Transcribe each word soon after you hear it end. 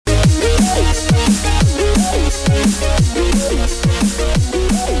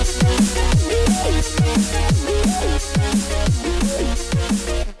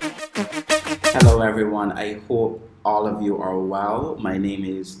I hope all of you are well. My name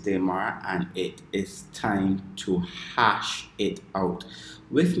is Demar, and it is time to hash it out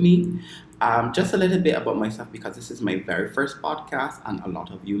with me. Just a little bit about myself because this is my very first podcast, and a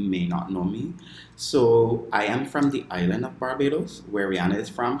lot of you may not know me. So, I am from the island of Barbados, where Rihanna is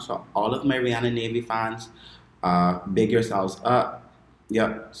from. So, all of my Rihanna Navy fans, big yourselves up.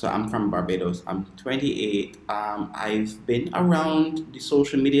 Yep, so I'm from Barbados. I'm 28. I've been around the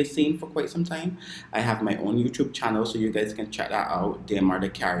social media scene for quite some time. I have my own YouTube channel, so you guys can check that out. Demar the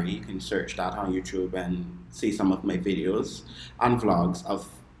Carry. You can search that on YouTube and see some of my videos and vlogs of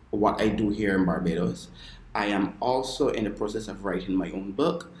what I do here in Barbados. I am also in the process of writing my own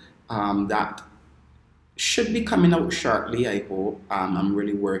book that should be coming out shortly, I hope. I'm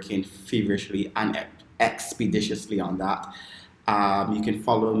really working feverishly and expeditiously on that. You can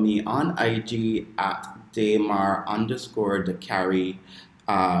follow me on IG at Daymar underscore the carry.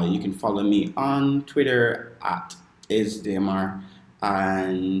 You can follow me on Twitter at isdaymar.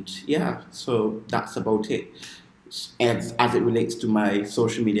 And yeah, so that's about it. As it relates to my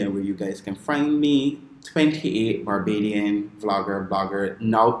social media where you guys can find me, 28 Barbadian vlogger, blogger,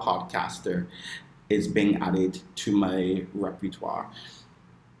 now podcaster is being added to my repertoire.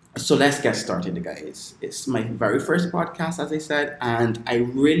 So let's get started, guys. It's my very first podcast, as I said, and I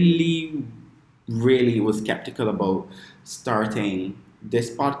really was skeptical about starting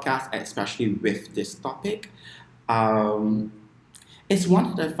this podcast, especially with this topic. Um, it's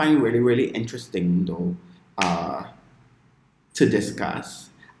one that I find really interesting, though, uh, to discuss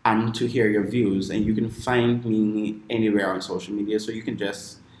and to hear your views. And you can find me anywhere on social media, so you can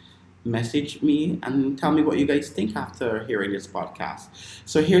just message me and tell me what you guys think after hearing this podcast.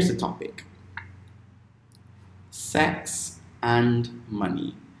 So here's the topic: sex and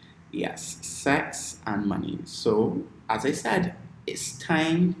money. Yes, sex and money. So, as I said, it's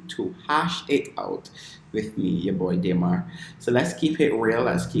time to hash it out with me, your boy Demar. So let's keep it real.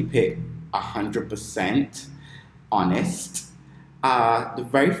 Let's keep it 100% honest. The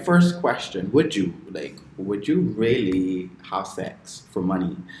very first question: would you really have sex for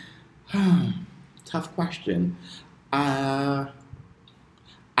money? Tough question. Uh,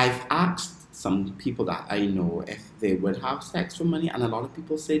 I've asked some people that I know if they would have sex for money, and a lot of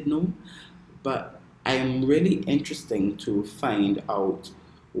people said no. But I am really interested to find out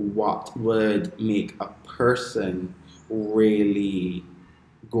what would make a person really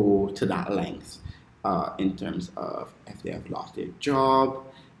go to that length in terms of if they have lost their job,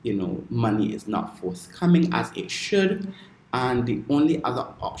 money is not forthcoming as it should, and the only other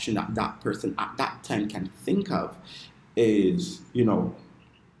option that that person at that time can think of is,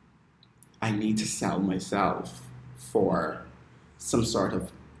 I need to sell myself for some sort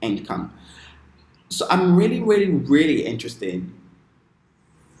of income. So I'm really interested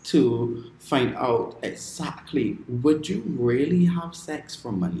to find out exactly, would you really have sex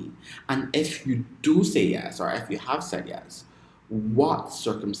for money? And if you do say yes, or if you have said yes, what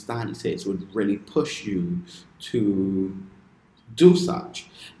circumstances would really push you to do such?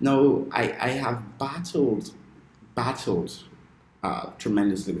 Now, I have battled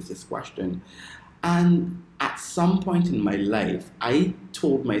tremendously with this question. And at some point in my life, I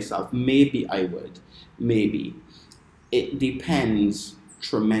told myself maybe I would, maybe. It depends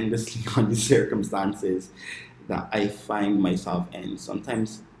tremendously on the circumstances that I find myself in.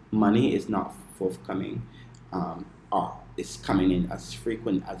 Sometimes money is not forthcoming, or it's coming in as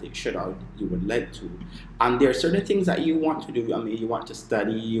frequent as it should or you would like to. And there are certain things that you want to do. I mean, you want to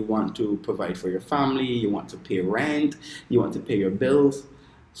study, you want to provide for your family, you want to pay rent, you want to pay your bills.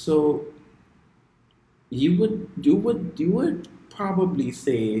 So you would probably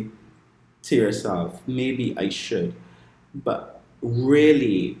say to yourself, maybe I should. But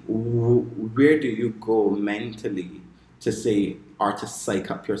really, where do you go mentally to say, or to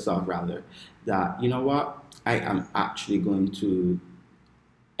psych up yourself rather, that, you know what, I am actually going to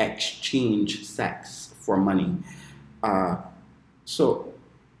exchange sex for money? Uh, so,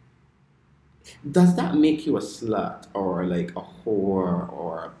 does that make you a slut or like a whore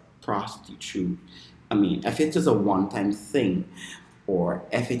or a prostitute? I mean, if it is a one time thing, or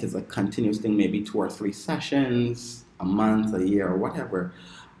if it is a continuous thing, maybe 2 or 3 sessions, a month, a year, or whatever,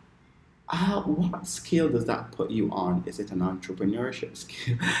 what scale does that put you on? Is it an entrepreneurship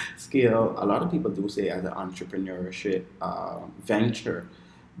scale? A lot of people do say as an entrepreneurship venture,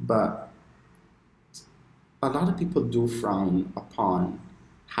 but a lot of people do frown upon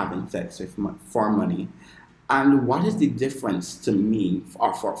having sex for money. And what is the difference to me,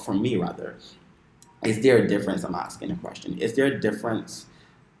 or for me rather? Is there a difference? I'm asking a question. Is there a difference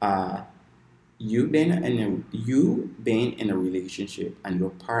uh, you being in a relationship and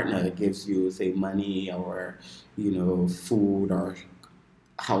your partner gives you, say, money or food or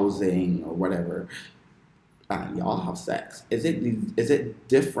housing or whatever, and y'all have sex. Is it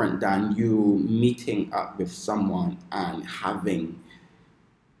different than you meeting up with someone and having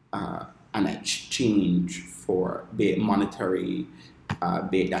an exchange for, be it monetary,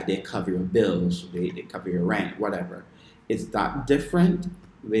 be it that they cover your bills, be it they cover your rent, whatever? Is that different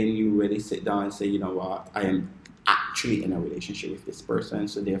when you really sit down and say, you know what, I am actually in a relationship with this person,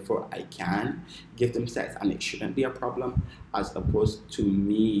 so therefore I can give them sex and it shouldn't be a problem, as opposed to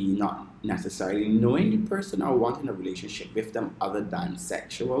me not necessarily knowing the person or wanting a relationship with them other than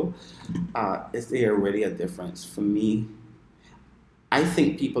sexual? Is there really a difference? For me, I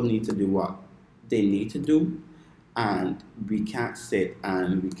think people need to do what they need to do, and we can't sit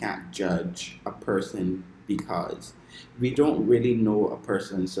and we can't judge a person because we don't really know a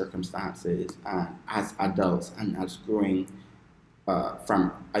person's circumstances. And as adults and as growing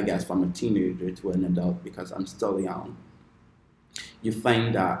from, I guess, from a teenager to an adult, because I'm still young, you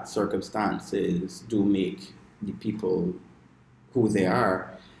find that circumstances do make the people who they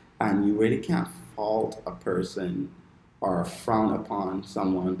are, and you really can't fault a person or frown upon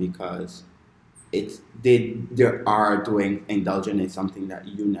someone because they are doing indulging in something that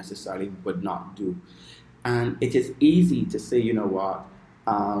you necessarily would not do. And it is easy to say, you know what,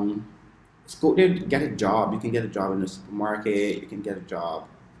 go there, get a job. You can get a job in a supermarket, you can get a job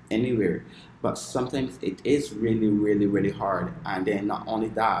anywhere. But sometimes it is really, really, really hard. And then not only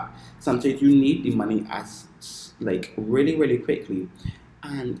that, sometimes you need the money as like really, really quickly.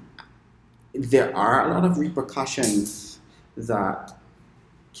 And there are a lot of repercussions that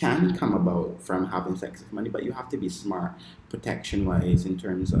can come about from having sex with money, but you have to be smart protection wise in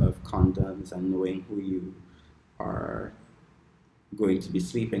terms of condoms and knowing who you are going to be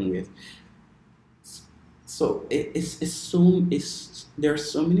sleeping with. So there are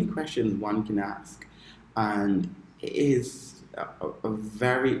so many questions one can ask, and it is a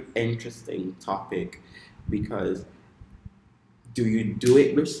very interesting topic because do you do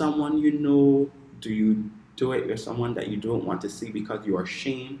it with someone you know? Do you do it with someone that you don't want to see because you are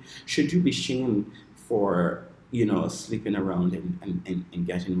shamed? Should you be shamed for sleeping around and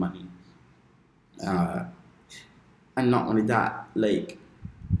getting money? Uh, and not only that, like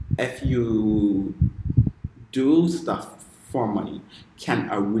if you do stuff for money, can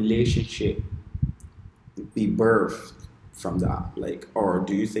a relationship be birthed from that? Like, or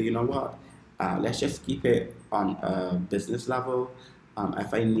do you say, you know what, let's just keep it on a business level.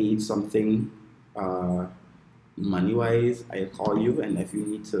 If I need something uh, money wise, I call you, and if you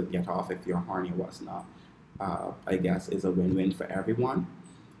need to get off, if you're horny or what's not, I guess is a win win for everyone.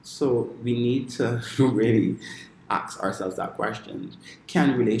 So we need to really ask ourselves that question.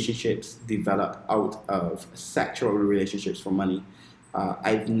 Can relationships develop out of sexual relationships for money?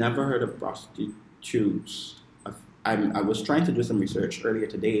 I've never heard of prostitutes. I was trying to do some research earlier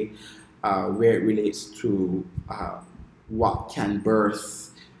today where it relates to what can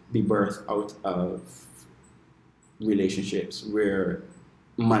be birthed out of relationships where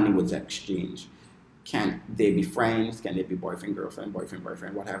money was exchanged. Can they be friends? Can they be boyfriend,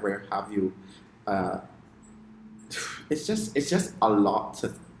 boyfriend, whatever have you? Uh, it's just a lot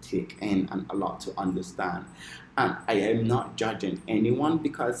to take in and a lot to understand. And I am not judging anyone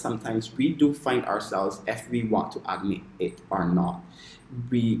because sometimes we do find ourselves, if we want to admit it or not,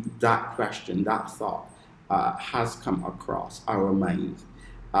 we that question, that thought has come across our minds.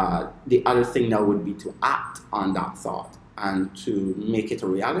 The other thing now would be to act on that thought and to make it a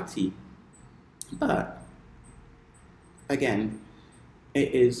reality. But again,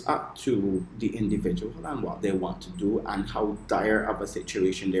 it is up to the individual and what they want to do and how dire of a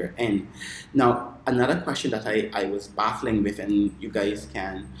situation they're in. Now, another question that I was battling with, and you guys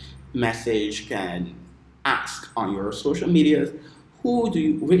can message, can ask on your social medias,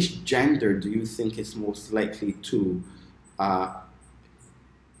 which gender do you think is most likely to uh,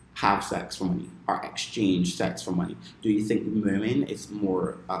 have sex for money or exchange sex for money? Do you think women is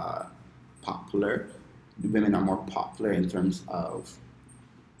more popular? Women are more popular in terms of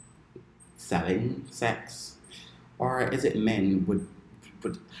selling sex, or is it men would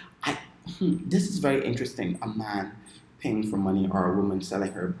I? This is very interesting. A man paying for money or a woman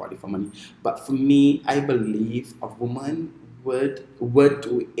selling her body for money. But for me, I believe a woman would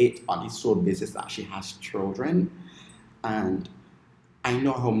do it on the sole basis that she has children, and I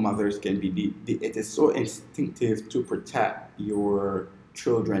know how mothers can be. It is so instinctive to protect your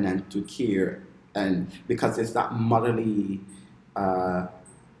children and to care, and because it's that motherly uh,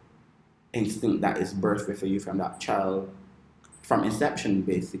 instinct that is birthed within you from that child, from inception,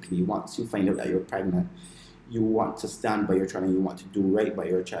 basically, once you find out that you're pregnant, you want to stand by your child and you want to do right by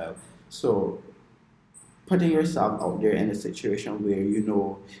your child. So putting yourself out there in a situation where you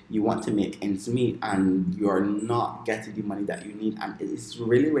know you want to make ends meet and you're not getting the money that you need, and it's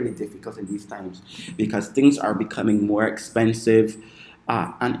really really difficult in these times because things are becoming more expensive.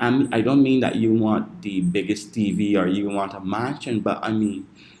 I don't mean that you want the biggest TV or you want a mansion, but I mean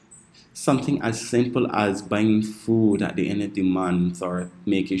something as simple as buying food at the end of the month or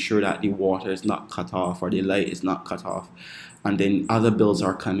making sure that the water is not cut off or the light is not cut off. And then other bills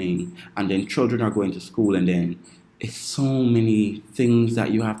are coming, and then children are going to school, and then it's so many things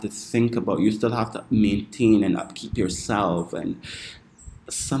that you have to think about. You still have to maintain and upkeep yourself, and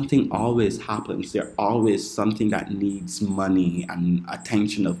something always happens. There's always something that needs money and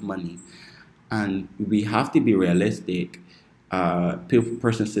attention of money, and we have to be realistic.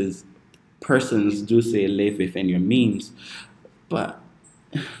 Persons do say live within your means, but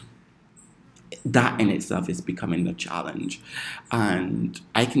that in itself is becoming a challenge, and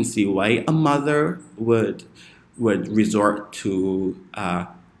I can see why a mother would resort to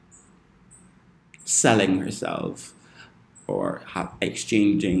selling herself or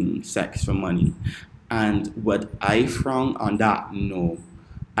exchanging sex for money. And would I frown on that? No,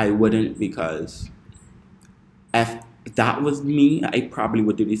 I wouldn't, because if that was me, I probably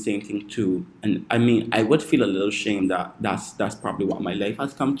would do the same thing too. And I mean, I would feel a little shame that that's probably what my life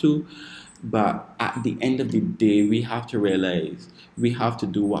has come to. But at the end of the day, we have to realize we have to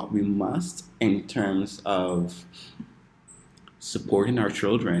do what we must in terms of supporting our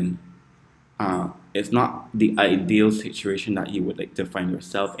children. It's not the ideal situation that you would like to find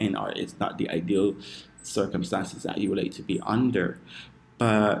yourself in, or it's not the ideal circumstances that you would like to be under.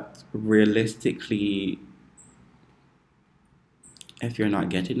 But realistically, if you're not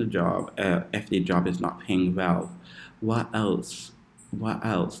getting a job, if the job is not paying well, what else? What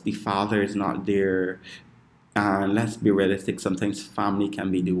else? The father is not there. And let's be realistic, sometimes family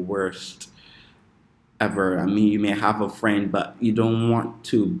can be the worst ever. I mean, you may have a friend, but you don't want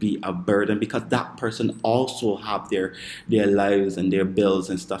to be a burden because that person also have their lives and their bills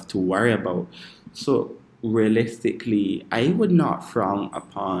and stuff to worry about. So realistically, I would not frown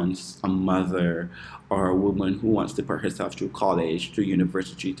upon a mother or a woman who wants to put herself through college, through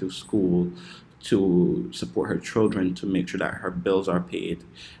university, to school, to support her children, to make sure that her bills are paid.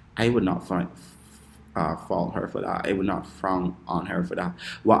 I would not fault her for that. I would not frown on her for that.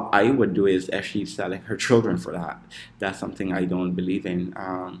 What I would do is actually selling her children for that. That's something I don't believe in.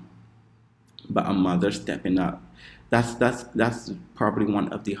 But a mother stepping up, that's probably one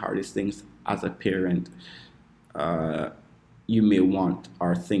of the hardest things as a parent. Uh, you may want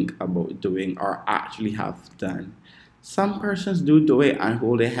or think about doing or actually have done. Some persons do it and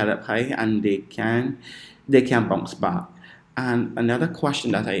hold their head up high, and they can bounce back. And another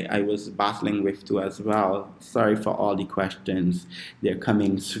question that I was battling with too as well. Sorry for all the questions. They're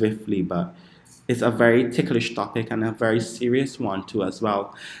coming swiftly, but it's a very ticklish topic and a very serious one too as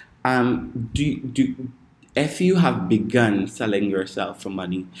well. If you have begun selling yourself for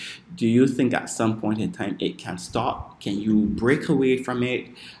money, do you think at some point in time it can stop? Can you break away from it?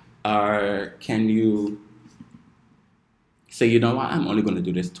 Or can you say, you know what, I'm only going to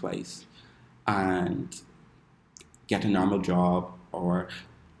do this twice and get a normal job? Or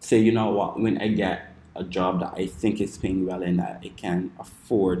say, you know what, when I get a job that I think is paying well and that I can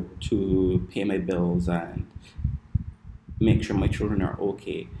afford to pay my bills and make sure my children are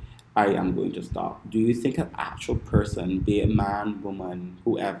okay, I am going to stop. Do you think an actual person, be it man, woman,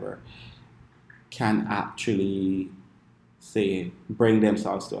 whoever, can actually say, bring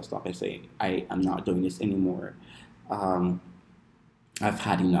themselves to a stop and say, I am not doing this anymore? Um, I've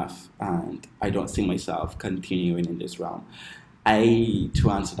had enough and I don't see myself continuing in this realm. To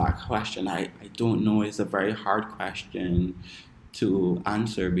answer that question, I don't know. It's a very hard question to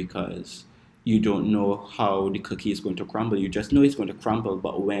answer because you don't know how the cookie is going to crumble. You just know it's going to crumble,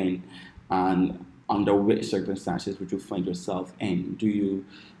 but when and under which circumstances would you find yourself in? Do you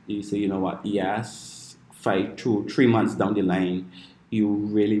say, you know what, yes, 3 months down the line, you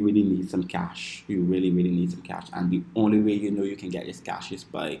really, really need some cash. You really, really need some cash. And the only way you know you can get this cash is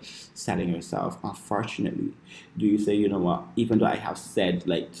by selling yourself. Unfortunately, do you say, you know what, even though I have said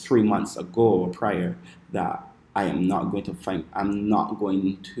like 3 months ago or prior that I'm not going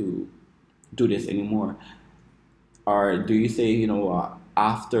to do this anymore? Or do you say, you know what,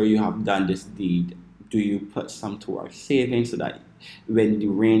 after you have done this deed, do you put some towards saving so that when the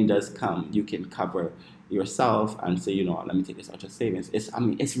rain does come, you can cover yourself and say, let me take this out of savings.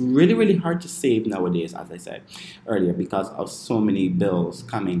 It's really, really hard to save nowadays, as I said earlier, because of so many bills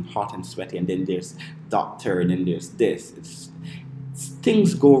coming hot and sweaty, and then there's doctor, and then there's this.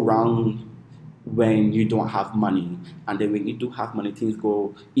 Things go wrong when you don't have money, and then when you do have money, things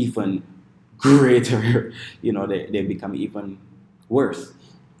go even greater. They become even worse,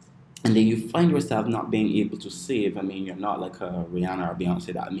 and then you find yourself not being able to save. I mean, you're not like a Rihanna or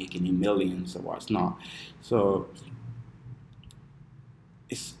Beyonce that are making millions or what's not. So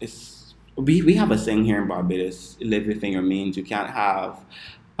we have a saying here in Barbados: live within your means. You can't have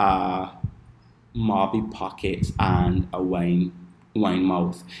mobby pockets and a wine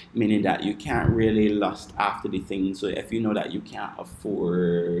mouth, meaning that you can't really lust after the things. So if you know that you can't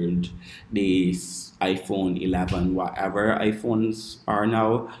afford this iPhone 11, whatever iPhones are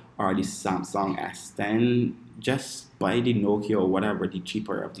now, or the Samsung S10, just buy the Nokia or whatever, the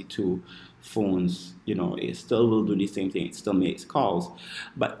cheaper of the two phones. It still will do the same thing. It still makes calls,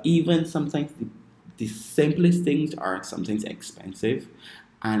 but even sometimes the simplest things are sometimes expensive,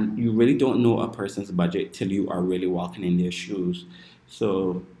 and you really don't know a person's budget till you are really walking in their shoes.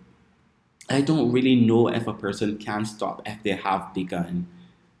 So I don't really know if a person can stop if they have begun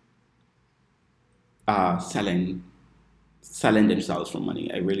selling themselves for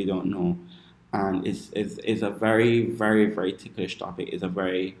money. I really don't know, and it's a very, very, very ticklish topic. It's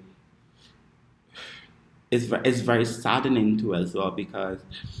very saddening too as well, because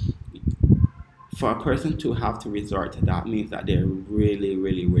for a person to have to resort to that means that they're really,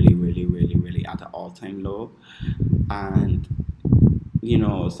 really, really, really, really, really at an all-time low. And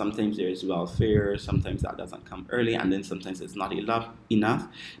sometimes there's welfare, sometimes that doesn't come early, and then sometimes it's not enough,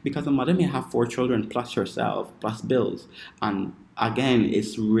 because a mother may have four children plus herself plus bills, and again,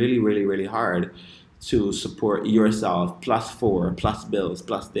 it's really, really, really hard to support yourself plus four plus bills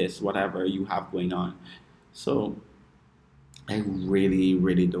plus this whatever you have going on. So I really,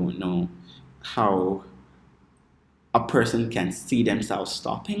 really don't know how a person can see themselves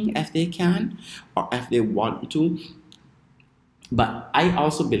stopping if they can, or if they want to. But I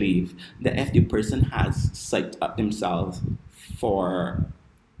also believe that if the person has psyched up themselves for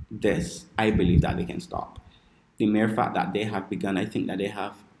this, I believe that they can stop. The mere fact that they have begun, I think that they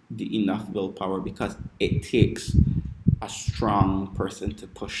have the enough willpower, because it takes a strong person to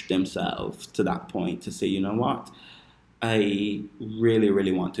push themselves to that point to say, you know what, I really,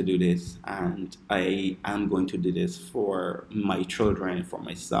 really want to do this, and I am going to do this for my children, for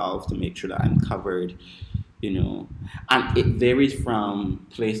myself, to make sure that I'm covered, you know. And it varies from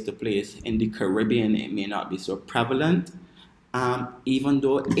place to place. In the Caribbean, it may not be so prevalent, even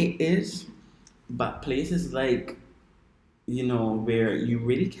though it is, but places like, where you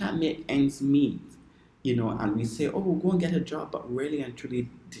really can't make ends meet, and we say, oh, go and get a job, but really and truly,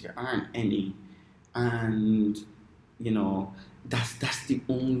 there aren't any. And that's the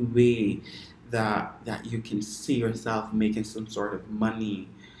only way that you can see yourself making some sort of money.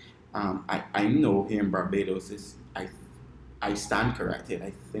 I know here in Barbados, I stand corrected.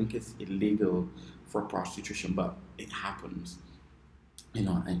 I think it's illegal for prostitution, but it happens,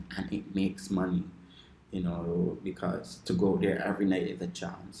 and it makes money, because to go there every night is a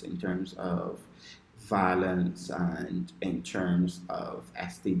chance in terms of violence, and in terms of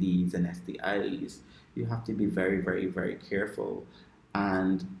STDs and STIs. You have to be very, very, very careful.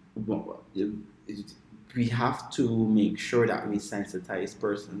 And we have to make sure that we sensitize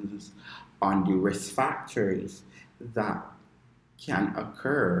persons on the risk factors that can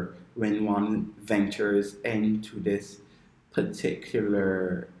occur when one ventures into this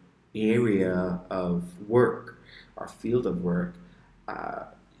particular area of work or field of work. Uh,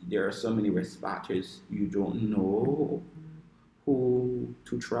 there are so many risk factors. You don't know who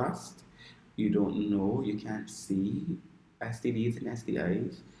to trust. You don't know, you can't see STDs and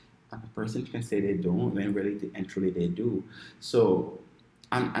STIs. And a person can say they don't when really and truly they do. So,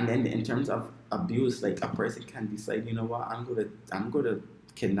 and then in terms of abuse, like a person can decide, you know what, I'm gonna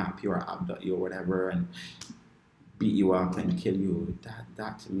kidnap you or abduct you or whatever, and beat you up and kill you.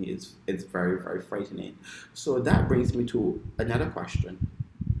 That to me is very, very frightening. So that brings me to another question: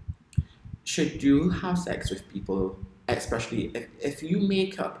 should you have sex with people, especially if you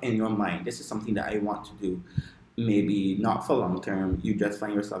make up in your mind, this is something that I want to do, maybe not for long term, you just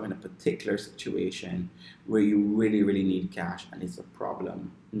find yourself in a particular situation where you really, really need cash, and it's a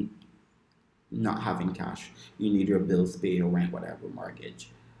problem not having cash. You need your bills paid or rent, whatever,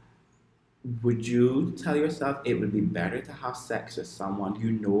 mortgage. Would you tell yourself it would be better to have sex with someone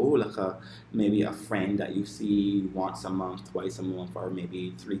like maybe a friend that you see once a month, twice a month, or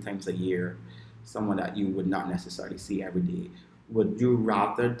maybe three times a year, someone that you would not necessarily see every day? Would you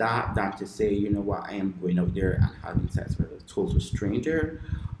rather that than to say, you know what, I am going out there and having sex with a total stranger,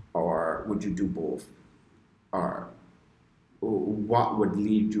 or would you do both? Or what would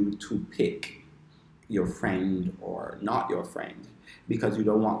lead you to pick your friend or not your friend? Because you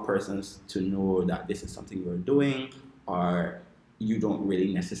don't want persons to know that this is something you're doing, or you don't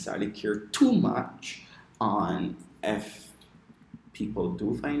really necessarily care too much on if people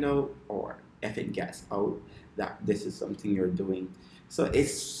do find out or if it gets out that this is something you're doing. So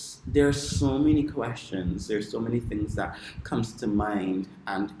there's so many questions, there's so many things that comes to mind,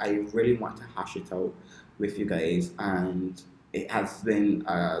 and I really want to hash it out with you guys. And it has been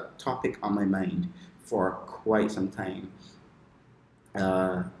a topic on my mind for quite some time.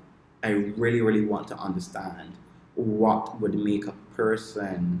 uh, I really want to understand what would make a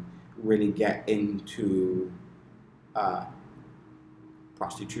person really get into uh,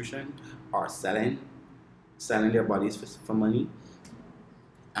 prostitution or selling their bodies for money.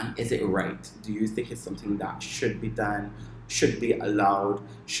 And is it right? Do you think it's something that should be done? Should be allowed?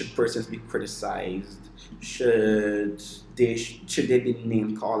 Should persons be criticized? Should should they be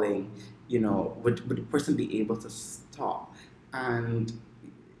name calling? Would the person be able to stop? And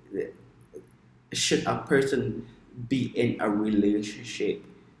should a person be in a relationship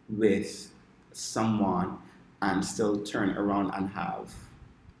with someone and still turn around and have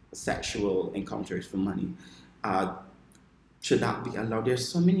sexual encounters for money? Uh, should that be allowed? There's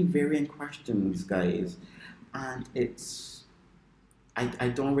so many varying questions, guys, and I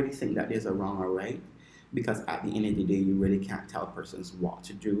don't really think that there's a wrong or right, because at the end of the day, you really can't tell persons what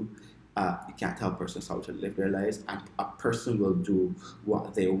to do. You can't tell persons how to live their lives, and a person will do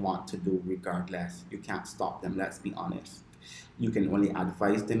what they want to do regardless. You can't stop them. Let's be honest. You can only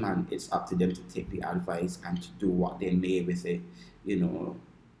advise them, and it's up to them to take the advice and to do what they may with it. You know,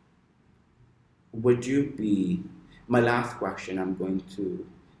 would you be? My last question. I'm going to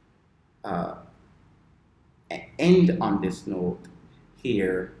uh, end on this note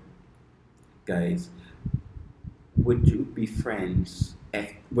here, guys. Would you be friends, or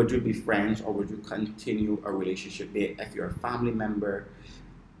would you continue a relationship? Be it if you're a family member,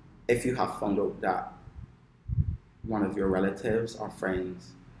 if you have found out that one of your relatives or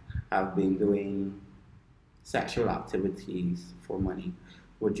friends have been doing sexual activities for money,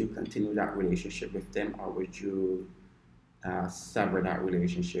 would you continue that relationship with them, or would you sever that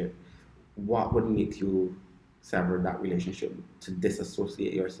relationship? What would make you sever that relationship, to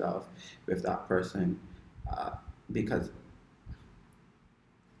disassociate yourself with that person? Because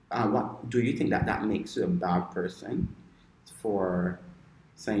what do you think that makes you a bad person for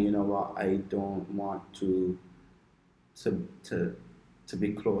saying, you know what, I don't want to to to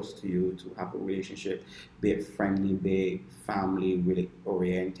be close to you, to have a relationship, be it friendly, be it family really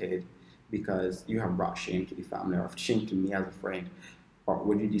oriented, because you have brought shame to the family or shame to me as a friend? Or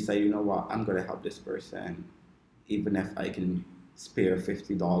would you decide, you know what, I'm gonna help this person, even if I can spare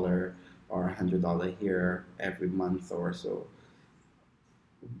 $50 or $100 here every month or so?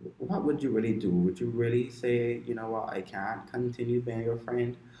 What would you really do? Would you really say, you know what, I can't continue being your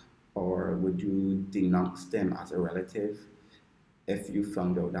friend? Or would you denounce them as a relative if you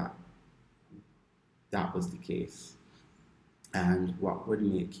found out that that was the case? And what would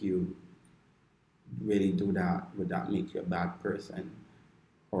make you really do that? Would that make you a bad person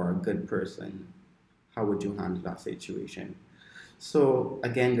or a good person? How would you handle that situation? So,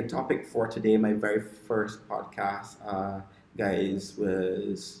 again, the topic for today, my very first podcast, guys,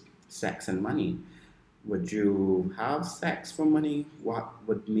 was sex and money. Would you have sex for money? What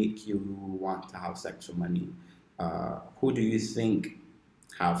would make you want to have sex for money? Who do you think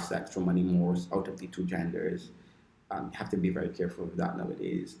have sex for money most out of the two genders? You have to be very careful with that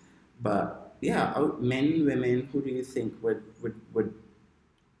nowadays. But yeah, men, women, who do you think would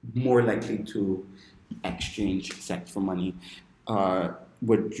more likely to exchange sex for money?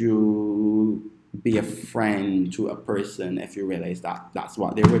 Would you be a friend to a person if you realize that that's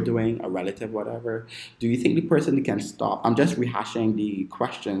what they were doing, a relative, whatever? Do you think the person can stop? I'm just rehashing the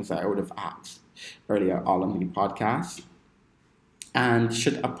questions that I would have asked earlier all on the podcast. And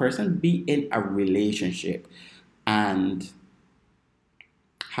should a person be in a relationship and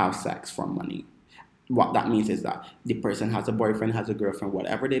have sex for money? What that means is that the person has a boyfriend, has a girlfriend,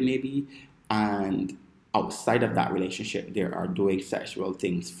 whatever they may be, and outside of that relationship, they are doing sexual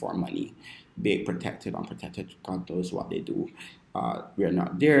things for money, be it protected, unprotected. God knows what they do. We're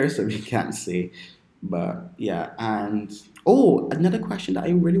not there, so we can't say. But yeah, and oh, another question that I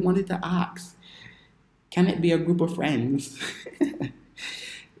really wanted to ask: can it be a group of friends?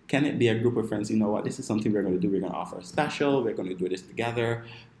 Can it be a group of friends? You know what? This is something we're going to do. We're going to offer a special. We're going to do this together,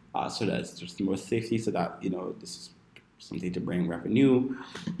 so that it's just more safety. So that this is something to bring revenue,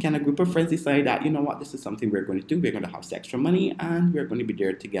 can a group of friends decide that, you know what, this is something we're going to do? We're going to have sex for money and we're going to be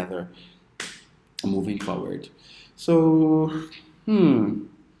there together moving forward. So, hmm,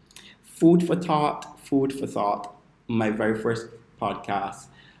 food for thought, food for thought. My very first podcast,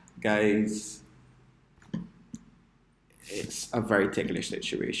 guys, it's a very ticklish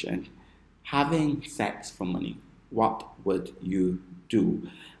situation. Having sex for money, what would you do?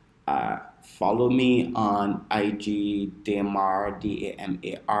 Follow me on IG, Damar,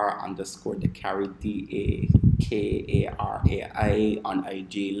 DAMAR underscore the carry, DAKARAI on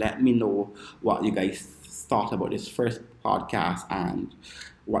IG. Let me know what you guys thought about this first podcast and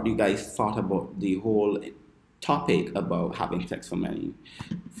what you guys thought about the whole topic about having sex for money.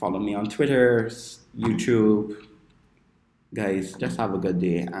 Follow me on Twitter, YouTube. Guys, just have a good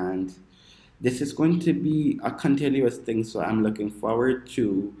day. And this is going to be a continuous thing, so I'm looking forward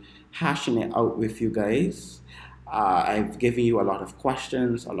to hashing it out with you guys. I've given you a lot of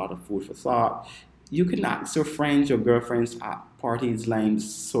questions, a lot of food for thought. You can ask your friends, your girlfriends at parties,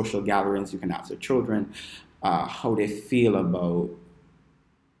 lines, social gatherings. You can ask your children how they feel about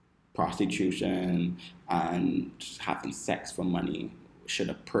prostitution and having sex for money. Should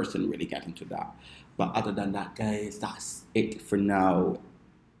a person really get into that? But other than that, guys, that's it for now.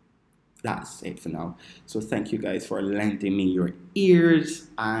 That's it for now. So thank you guys for lending me your ears,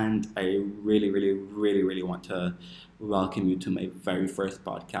 and I really, really, really, really want to welcome you to my very first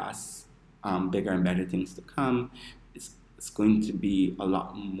podcast. Bigger and better things to come. It's going to be a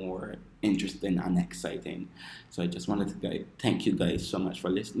lot more interesting and exciting. So I just wanted to thank you guys so much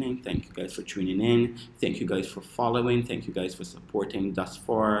for listening. Thank you guys for tuning in. Thank you guys for following. Thank you guys for supporting thus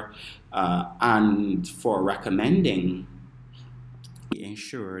far, and for recommending.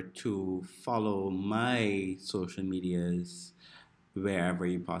 Ensure to follow my social medias wherever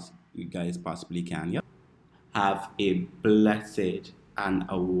you guys possibly can. Yep. Have a blessed and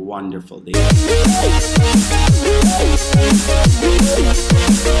a wonderful day.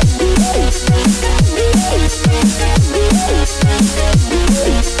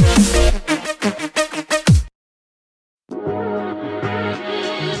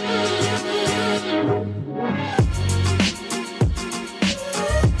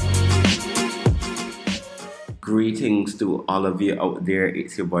 Greetings to all of you out there.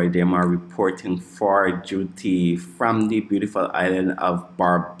 It's your boy Demar reporting for duty from the beautiful island of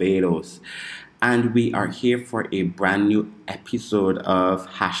Barbados. And we are here for a brand new episode of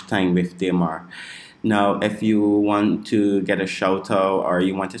Hashtag with Demar. Now, if you want to get a shout out, or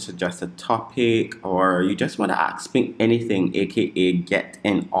you want to suggest a topic, or you just want to ask me anything, aka get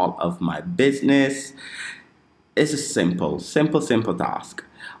in all of my business, it's a simple task.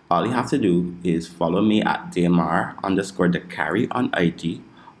 All you have to do is follow me at Damar underscore the carry on IG,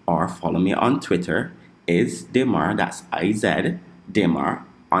 or follow me on Twitter. Is Damar, that's IZ Damar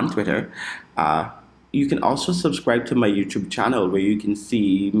on Twitter. You can also subscribe to my YouTube channel, where you can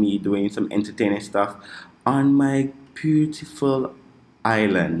see me doing some entertaining stuff on my beautiful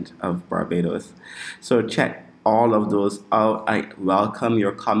island of Barbados. So check all of those out. I welcome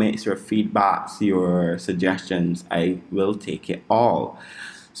your comments, your feedbacks, your suggestions. I will take it all.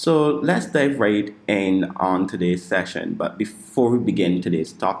 So let's dive right in on today's session. But before we begin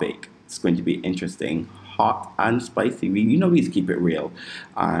today's topic, it's going to be interesting, hot and spicy. We keep it real,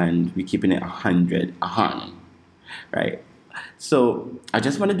 and we're keeping it 100, right? So I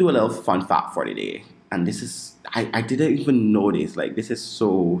just want to do a little fun fact for today. And this is, I didn't even know this. Like, this is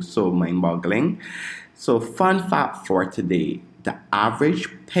so mind-boggling. So fun fact for today, the average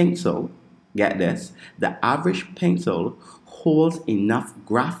pencil, get this, the average pencil holds enough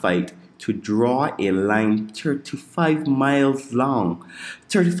graphite to draw a line 35 miles long.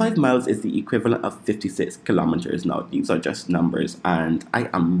 35 miles is the equivalent of 56 kilometers. Now, these are just numbers, and I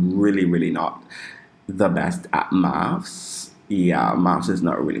am really, really not the best at maths. Yeah, maths is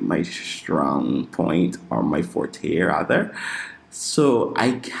not really my strong point, or my forte, rather. So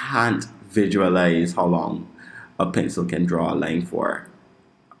I can't visualize how long a pencil can draw a line for.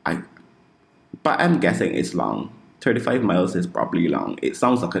 But I'm guessing it's long. 35 miles is probably long. It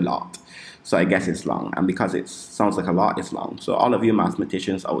sounds like a lot. So I guess it's long. And because it sounds like a lot, it's long. So all of you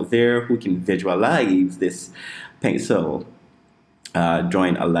mathematicians out there who can visualize this pencil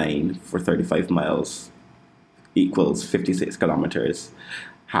drawing a line for 35 miles equals 56 kilometers,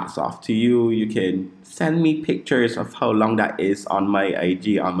 hats off to you. You can send me pictures of how long that is on my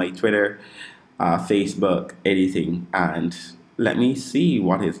IG, on my Twitter, Facebook, anything, and let me see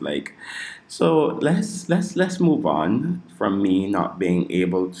what it's like. So let's move on from me not being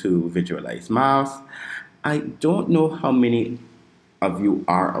able to visualize math. I don't know how many of you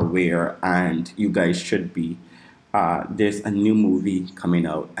are aware, and you guys should be, there's a new movie coming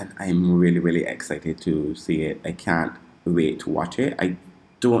out, and I'm really, really excited to see it. I can't wait to watch it. I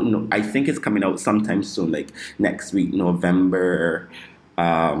don't know. I think it's coming out sometime soon, like next week, November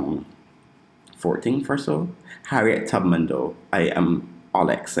um, 14th or so. Harriet Tubman, though, I am all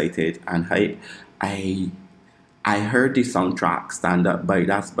excited and hyped. I I heard the soundtrack "Stand Up" by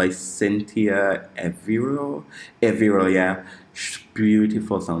that's by Cynthia Evero. Evero, yeah,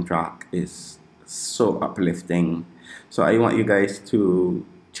 beautiful soundtrack. Is so uplifting. So I want you guys to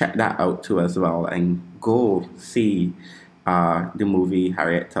check that out too as well and go see the movie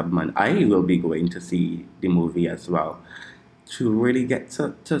Harriet Tubman. I will be going to see the movie as well to really get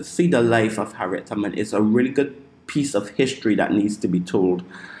to see the life of Harriet Tubman. It's a really good piece of history that needs to be told,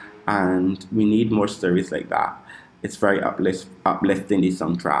 and we need more stories like that. It's very uplifting, the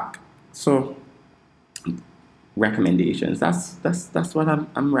soundtrack. So recommendations. That's what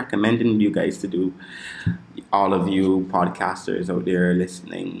I'm recommending you guys to do. All of you podcasters out there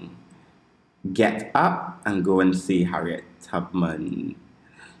listening, get up and go and see Harriet Tubman.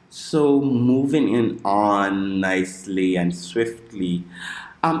 So moving in on nicely and swiftly,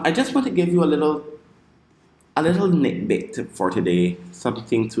 I just want to give you a little for today,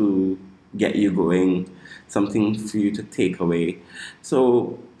 something to get you going, something for you to take away.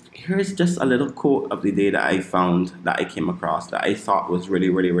 So here's just a little quote of the day that I found that I came across that I thought was really,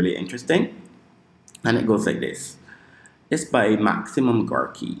 really, really interesting, and it goes like this. It's by Maximum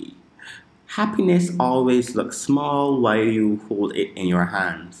Gorky. Happiness always looks small while you hold it in your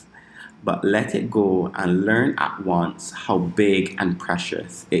hands, but let it go and learn at once how big and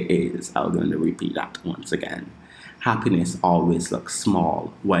precious it is. I'm going to repeat that once again. Happiness always looks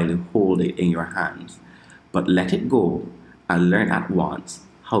small while you hold it in your hands, but let it go and learn at once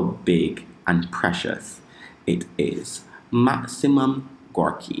how big and precious it is. Maximum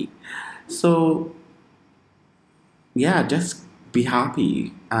Gorky. So yeah, just be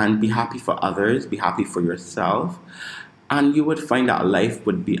happy and be happy for others, be happy for yourself. And you would find that life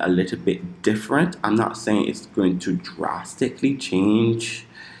would be a little bit different. I'm not saying it's going to drastically change,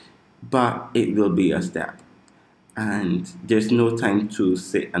 but it will be a step. And there's no time to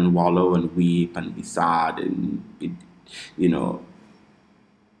sit and wallow and weep and be sad and you know,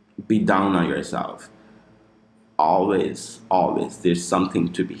 be down on yourself. Always, there's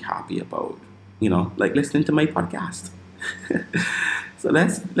something to be happy about. Like listening to my podcast. So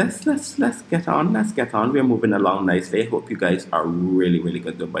let's get on. Let's get on. We're moving along nicely. I hope you guys are really, really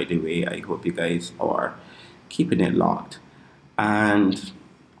good though, by the way. I hope you guys are keeping it locked. And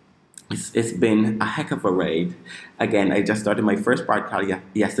it's been a heck of a ride. Again, I just started my first podcast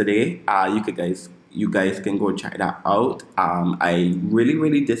yesterday. You guys can go check that out. I really,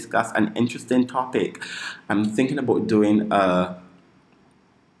 really discussed an interesting topic. I'm thinking about doing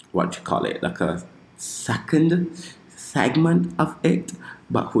what you call it, like a second segment of it,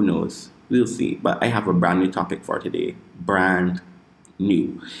 but who knows? We'll see. But I have a brand new topic for today, brand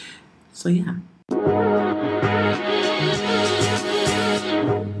new. So yeah.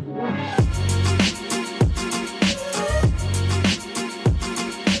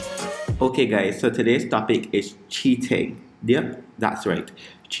 Okay, guys. So today's topic is cheating. Yep, that's right,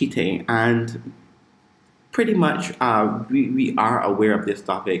 cheating. And pretty much, we are aware of this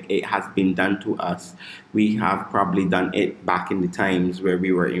topic. It has been done to us. We have probably done it back in the times where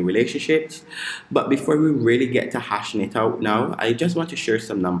we were in relationships. But before we really get to hashing it out now, I just want to share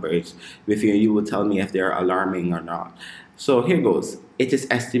some numbers with you. You will tell me if they're alarming or not. So here goes. It is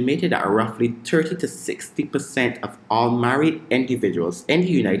estimated that roughly 30 to 60% of all married individuals in the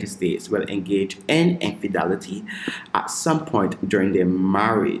United States will engage in infidelity at some point during their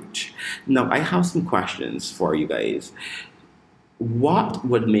marriage. Now, I have some questions for you guys. What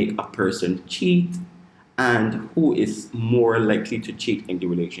would make a person cheat, and who is more likely to cheat in the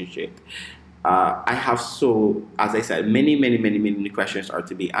relationship? I have, so as I said, many, many, many, many questions are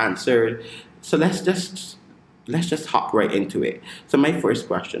to be answered. So let's just hop right into it. So my first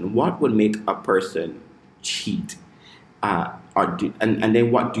question: what would make a person cheat? And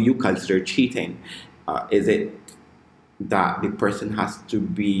then what do you consider cheating? Is it that the person has to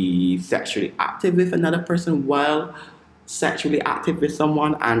be sexually active with another person while sexually active with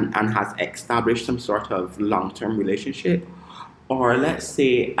someone, and has established some sort of long-term relationship? Or let's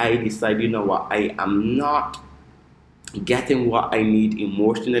say I decide, you know what, I am not getting what I need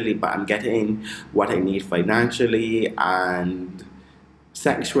emotionally, but I'm getting what I need financially and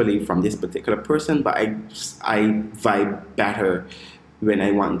sexually from this particular person, but I vibe better when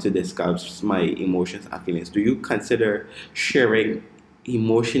I want to discuss my emotions and feelings. Do you consider sharing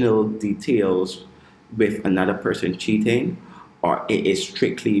emotional details with another person cheating? or it is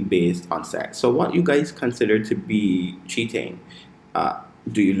strictly based on sex. So, what you guys consider to be cheating? Uh,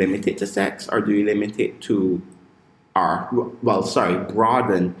 do you limit it to sex, or do you limit it to, or well, sorry,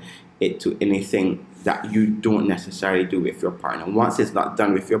 broaden it to anything that you don't necessarily do with your partner? Once it's not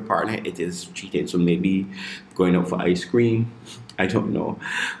done with your partner, it is cheating. So maybe going out for ice cream. I don't know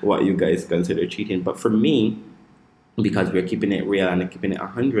what you guys consider cheating, but for me, because we're keeping it real and keeping it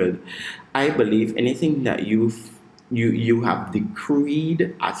 100, I believe anything that you have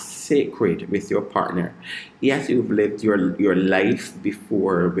decreed as sacred with your partner. Yes, you've lived your life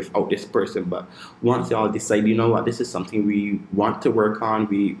before without this person, but once y'all decide, you know what, this is something we want to work on,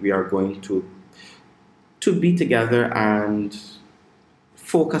 we are going to be together and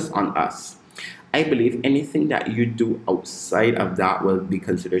focus on us. I believe anything that you do outside of that will be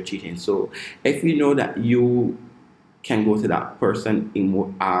considered cheating. So if you know that you can go to that person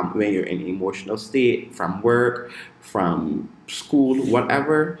when you're in an emotional state from work, from school,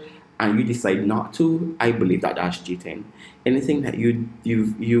 whatever, and you decide not to, I believe that that's cheating. Anything that you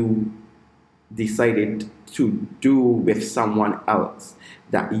decided to do with someone else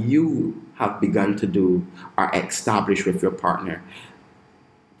that you have begun to do or establish with your partner,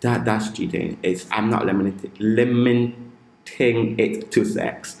 that's cheating. It's I'm not limiting it to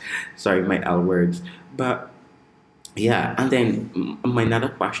sex. Sorry, my L words, but yeah, and then my another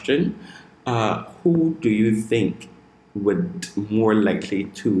question: who do you think would more likely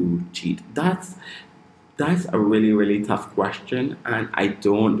to cheat? That's a really tough question, and I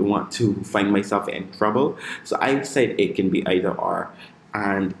don't want to find myself in trouble. So I said it can be either or,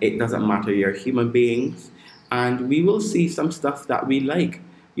 and it doesn't matter. You're human beings, and we will see some stuff that we like.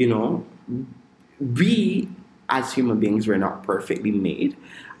 You know, we as human beings we're not perfectly made,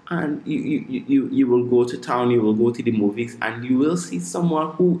 and you will go to town, you will go to the movies, and you will see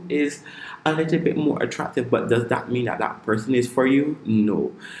someone who is a little bit more attractive. But does that mean that that person is for you?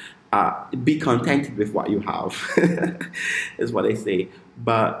 No. Be contented with what you have is what I say.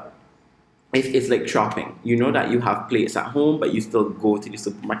 But it's like shopping. You know that you have plates at home, but you still go to the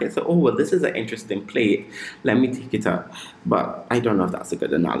supermarket and say, oh, well, this is an interesting plate. Let me take it up. But I don't know if that's a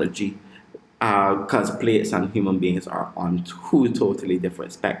good analogy, because plates and human beings are on two totally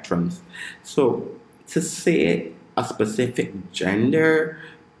different spectrums. So to say a specific gender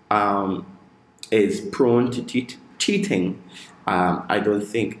um, is prone to cheating, I don't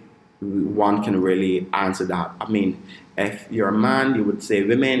think one can really answer that. I mean, if you're a man, you would say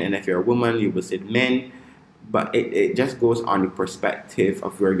women, and if you're a woman, you would say men. But it just goes on the perspective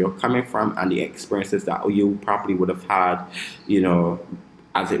of where you're coming from and the experiences that you probably would have had, you know,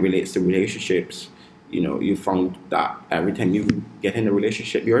 as it relates to relationships. You know, you found that every time you get in a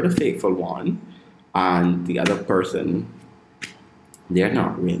relationship, you're the faithful one, and the other person, they're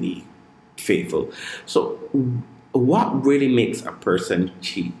not really faithful. So, what really makes a person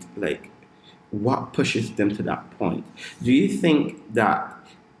cheat? Like, what pushes them to that point? Do you think that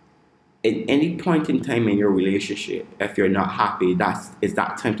at any point in time in your relationship, if you're not happy, is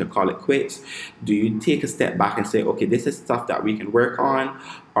that time to call it quits? Do you take a step back and say, okay, this is stuff that we can work on,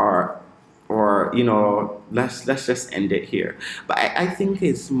 or you know, let's just end it here? But I think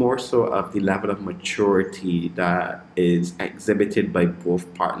it's more so of the level of maturity that is exhibited by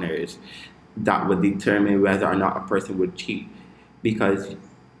both partners that would determine whether or not a person would cheat. Because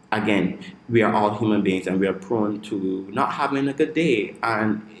again, we are all human beings and we are prone to not having a good day,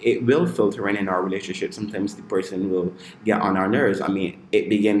 and it will filter in our relationship. Sometimes the person will get on our nerves. I mean, it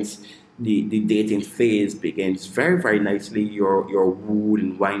begins, the dating phase begins very nicely. You're wooed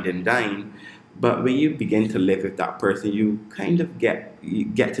and wined and dine, but when you begin to live with that person, you kind of get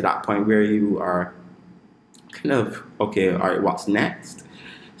to that point where you are kind of, okay, all right, what's next?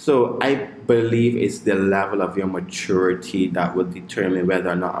 So I believe it's the level of your maturity that will determine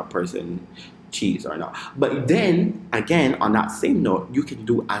whether or not a person cheats or not. But then again, on that same note, you can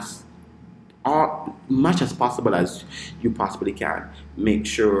do as much as possible as you possibly can. Make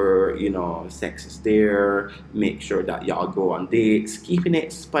sure you know sex is there. Make sure that y'all go on dates, keeping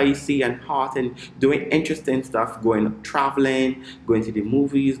it spicy and hot, and doing interesting stuff. Going traveling, going to the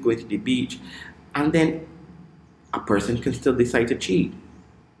movies, going to the beach, and then a person can still decide to cheat.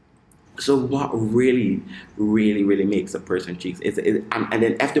 So what really makes a person cheat and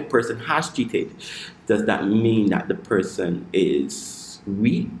then if the person has cheated, does that mean that the person is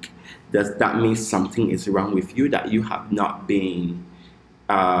weak? Does that mean something is wrong with you, that you have not been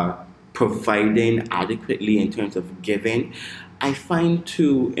uh, providing adequately in terms of giving? I find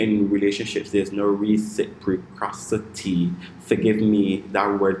too in relationships there's no reciprocity. Forgive me,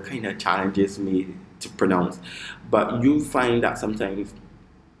 that word kind of challenges me to pronounce, but you find that sometimes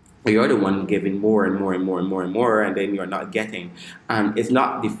you're the one giving more and more and more and more and more, and then you're not getting. And it's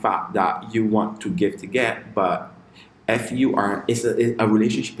not the fact that you want to give to get, but if you are, a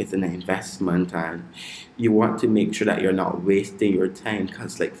relationship is an investment, and you want to make sure that you're not wasting your time,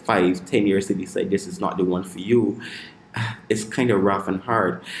 because like 5, 10 years to decide this is not the one for you, it's kind of rough and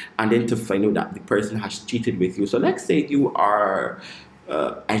hard. And then to find out that the person has cheated with you. So let's say you are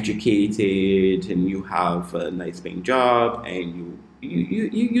educated and you have a nice paying job, and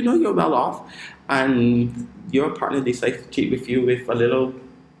you know you're well off, and your partner decides to cheat with you with a little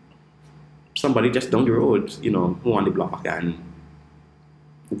somebody just down the road, who on the block, and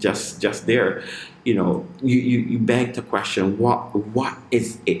just there, you beg to question what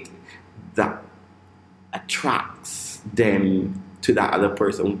is it that attracts them to that other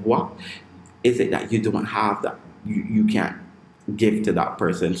person. What is it that you don't have that you can't give to that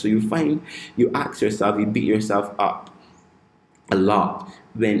person? So you ask yourself, you beat yourself up a lot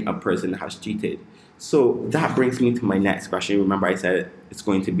when a person has cheated. So that brings me to my next question. Remember, I said it's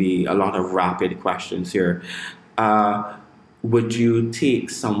going to be a lot of rapid questions here. Uh, would you take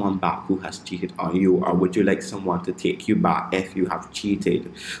someone back who has cheated on you, or would you like someone to take you back if you have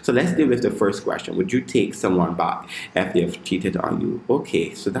cheated? So let's deal with the first question. Would you take someone back if they have cheated on you?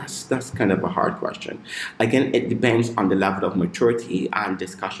 Okay, so that's kind of a hard question. Again, it depends on the level of maturity and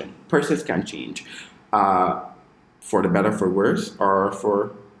discussion. Persons can change, uh, for the better, for worse, or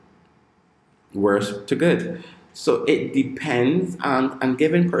for worse to good. So it depends, and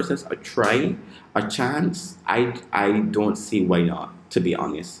giving persons a try, a chance. I don't see why not. To be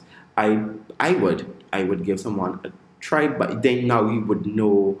honest, I I would give someone a try, but then now you would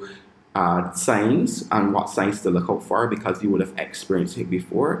know signs and what signs to look out for, because you would have experienced it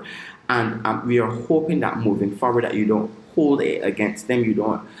before, and we are hoping that moving forward that you don't hold it against them. You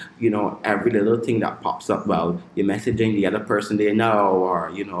don't, every little thing that pops up, well, you're messaging the other person they know,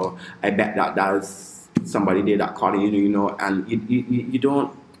 or I bet that that's somebody there that called and you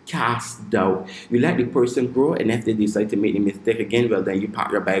don't cast doubt. You let the person grow, and if they decide to make the mistake again, well, then you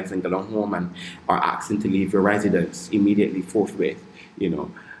pack your bags and go on home, and or ask them to leave your residence immediately, forthwith. you know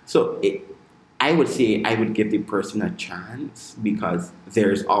so I would say I would give the person a chance, because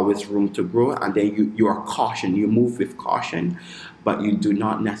there's always room to grow, and then you are caution, you move with caution, but you do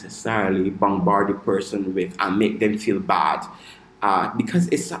not necessarily bombard the person with and make them feel bad, because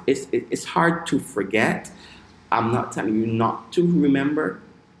it's hard to forget. I'm not telling you not to remember,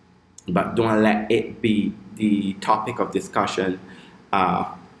 but don't let it be the topic of discussion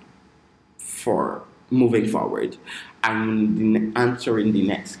uh, for moving forward. And answering the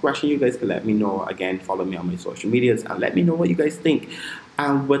next question, you guys can let me know. Again, follow me on my social medias and let me know what you guys think.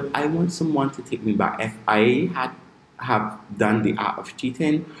 And would I want someone to take me back? If I had have done the act of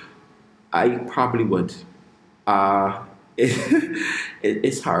cheating, I probably would.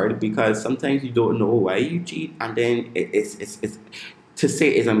 It's hard, because sometimes you don't know why you cheat, and then it's to say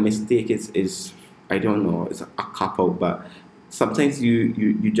it's a mistake is I don't know, it's a cop out, but sometimes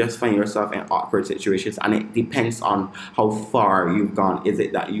you just find yourself in awkward situations, and it depends on how far you've gone. Is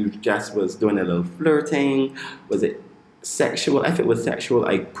it that you just was doing a little flirting? Was it sexual? If it was sexual,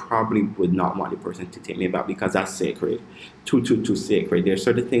 I probably would not want the person to take me back, because that's sacred, too sacred. There's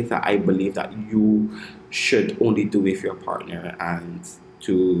certain things that I believe that you should only do with your partner, and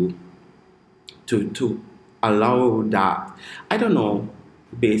to to allow that. I don't know.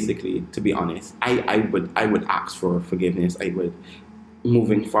 Basically, to be honest, I would ask for forgiveness. I would,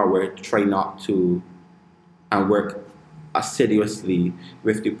 moving forward, try not to, and work assiduously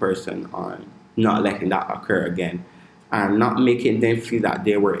with the person on not letting that occur again, and not making them feel that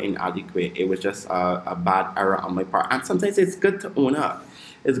they were inadequate. It was just a bad error on my part. And sometimes it's good to own up.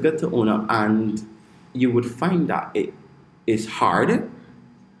 It's good to own up, and you would find that it is hard,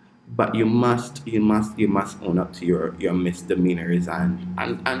 but you must own up to your misdemeanors, and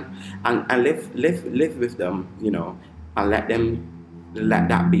live with them, and let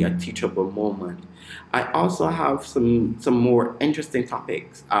that be a teachable moment. I also have some more interesting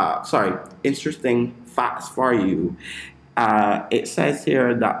topics, sorry, interesting facts for you. It says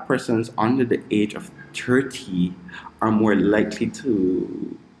here that persons under the age of 30 are more likely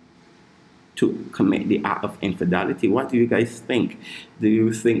to commit the act of infidelity. What do you guys think? Do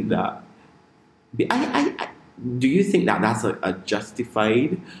you think that? Do you think that that's a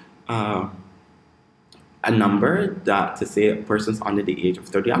justified uh, a number, that to say a person's under the age of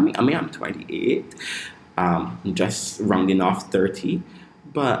 30? I mean, I'm 28, I'm just rounding off 30.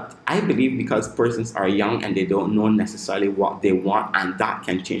 But I believe, because persons are young and they don't know necessarily what they want, and that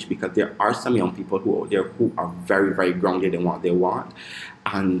can change, because there are some young people who are there who are very, very grounded in what they want,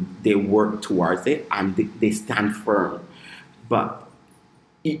 and they work towards it, and they stand firm. But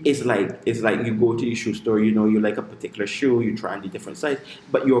it's like you go to the shoe store, you like a particular shoe, you try on the different size,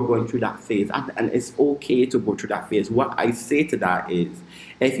 but you're going through that phase, and it's okay to go through that phase. What I say to that is,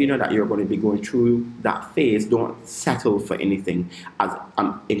 if you know that you're going to be going through that phase, don't settle for anything as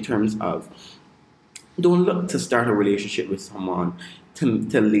in terms of, don't look to start a relationship with someone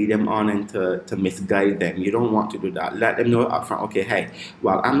to lead them on and to misguide them. You don't want to do that. Let them know upfront, okay, hey,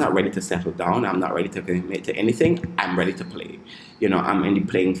 well, I'm not ready to settle down. I'm not ready to commit to anything. I'm ready to play. I'm in the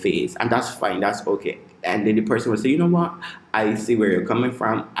playing phase. And that's fine. That's okay. And then the person will say, you know what? I see where you're coming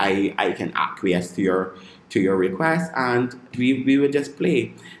from. I can acquiesce to your request, and we will just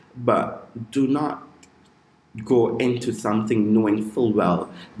play. But do not go into something knowing full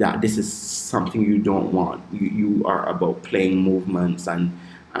well that this is something you don't want. You are about playing movements and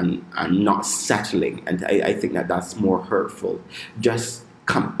not settling. And I think that's more hurtful. Just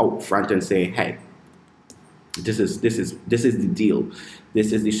come out front and say, hey, this is the deal.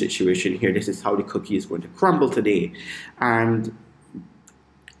 This is the situation here. This is how the cookie is going to crumble today. And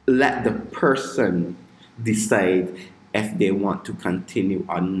let the person decide if they want to continue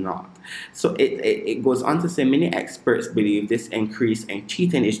or not. So it goes on to say, many experts believe this increase in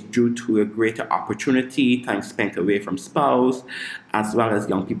cheating is due to a greater opportunity, time spent away from spouse, as well as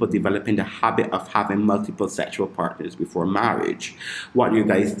young people developing the habit of having multiple sexual partners before marriage. What do you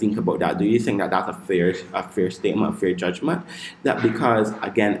guys think about that? Do you think that that's a fair statement, a fair judgment? That because,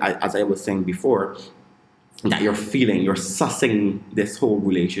 again, as I was saying before, that you're sussing this whole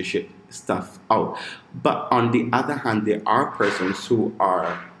relationship stuff out. But on the other hand, there are persons who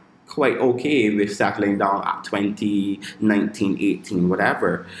are quite okay with settling down at 20, 19, 18,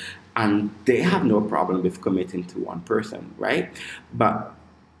 whatever, and they have no problem with committing to one person, right? But,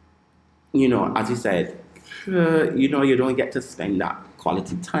 as you said, you don't get to spend that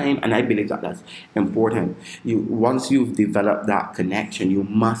quality time, and I believe that that's important. Once you've developed that connection, you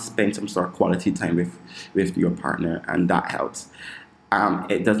must spend some sort of quality time with your partner, and that helps.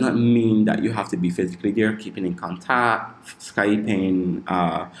 It does not mean that you have to be physically there, keeping in contact, Skyping,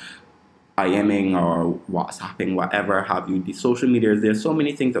 IMing or WhatsApping, whatever have you. The social media, there's so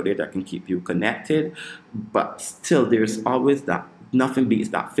many things out there that can keep you connected, but still there's always that, nothing beats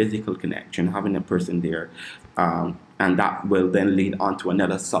that physical connection, having a person there. And that will then lead on to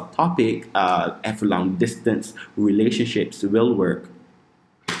another subtopic, if long distance relationships will work.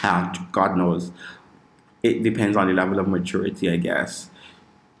 God knows. It depends on the level of maturity, I guess.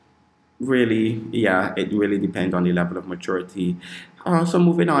 Really, yeah, it really depends on the level of maturity. So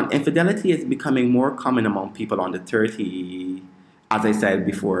moving on, infidelity is becoming more common among people under 30. As I said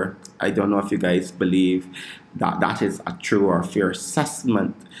before, I don't know if you guys believe that is a true or fair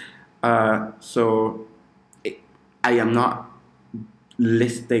assessment. I am not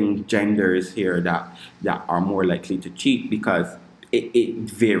listing genders here that are more likely to cheat, because it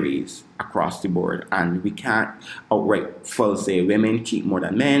varies across the board, and we can't outright full say women cheat more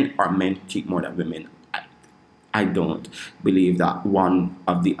than men or men cheat more than women. I don't believe that one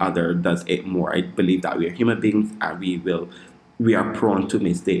of the other does it more. I believe that we are human beings, and we are prone to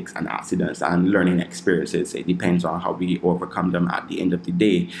mistakes and accidents and learning experiences. It depends on how we overcome them at the end of the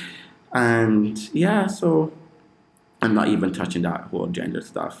day. And yeah, so I'm not even touching that whole gender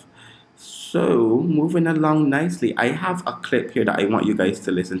stuff. So moving along nicely, I have a clip here that I want you guys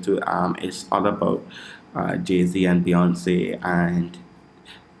to listen to. It's all about Jay-Z and Beyonce and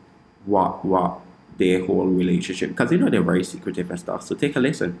what their whole relationship, because they're very secretive and stuff. So take a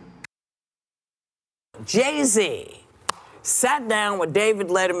listen. Jay-Z sat down with David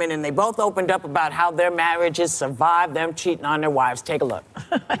Letterman, and they both opened up about how their marriages survived them cheating on their wives. Take a look.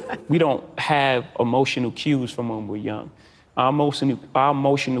 We don't have emotional cues from when we're young. Our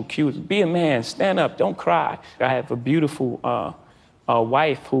emotional cues, be a man, stand up, don't cry. I have a beautiful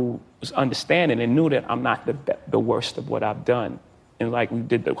wife who was understanding and knew that I'm not the worst of what I've done. And we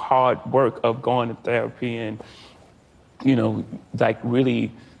did the hard work of going to therapy and,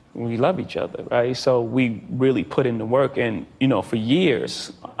 really, we love each other, right? So we really put in the work, and, for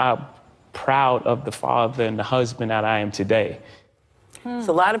years, I'm proud of the father and the husband that I am today.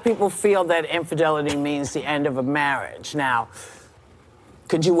 So a lot of people feel that infidelity means the end of a marriage. Now,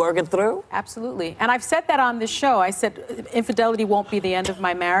 could you work it through? Absolutely. And I've said that on this show. I said infidelity won't be the end of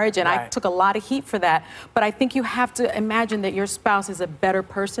my marriage, and I took a lot of heat for that. But I think you have to imagine that your spouse is a better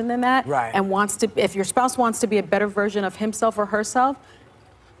person than that. Right. And if your spouse wants to be a better version of himself or herself,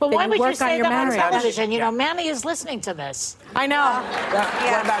 but why would you say that on marriage. television? Manny is listening to this. I know.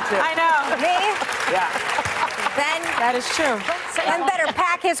 What about you? I know. Me? Yeah. Then that is true. Then better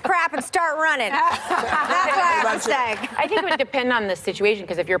pack pack his crap and start running. That's what I would say. I think it would depend on the situation,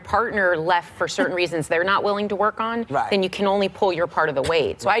 because if your partner left for certain reasons they're not willing to work on, then you can only pull your part of the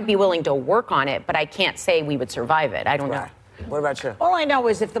weight. So I'd be willing to work on it, but I can't say we would survive it. I don't know. What about you? All I know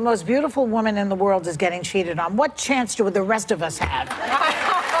is if the most beautiful woman in the world is getting cheated on, what chance do the rest of us have?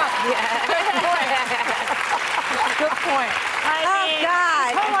 Good point.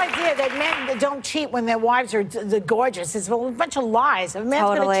 The whole idea that men don't cheat when their wives are gorgeous is a bunch of lies. If a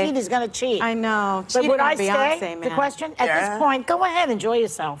man's going to cheat, he's going to cheat. I know. But would I Beyonce, stay? man. The question? At this point, go ahead, enjoy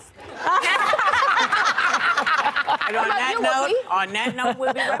yourself. And on that note,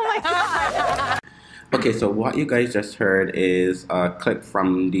 we'll be right back. Okay, so what you guys just heard is a clip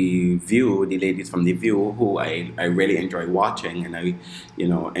from The View, the ladies from The View, who I really enjoy watching, and I,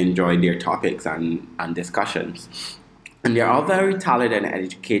 enjoy their topics and discussions. And they're all very talented and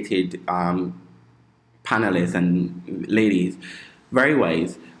educated panelists and ladies, very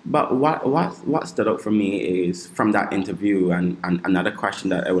wise. But what stood out for me is from that interview, and another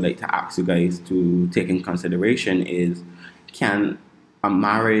question that I would like to ask you guys to take in consideration is, can a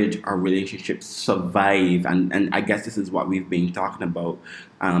marriage or relationship survive? And I guess this is what we've been talking about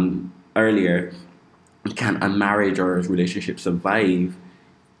earlier. Can a marriage or a relationship survive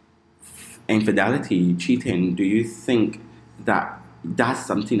infidelity, cheating? Do you think that that's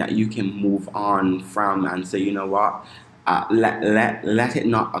something that you can move on from and say, you know what, let it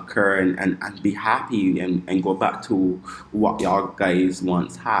not occur and be happy and go back to what y'all guys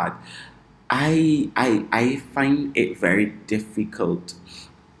once had? I find it very difficult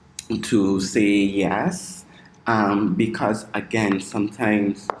to say yes, because again,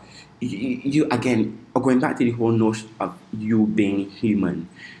 sometimes you again, going back to the whole notion of you being human,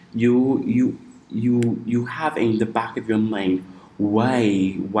 you have in the back of your mind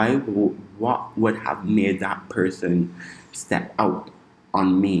what would have made that person step out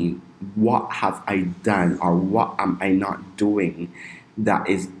on me? What have I done, or what am I not doing that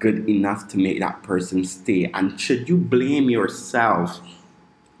is good enough to make that person stay? And should you blame yourself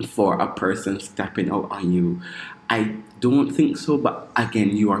for a person stepping out on you? I don't think so, but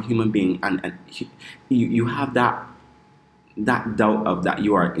again, you are a human being, and you have that doubt of that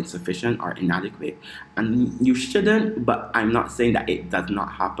you are insufficient or inadequate, and you shouldn't. But I'm not saying that it does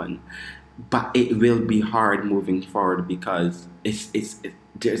not happen, but it will be hard moving forward, because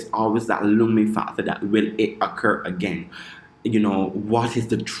there's always that looming factor that will it occur again. What is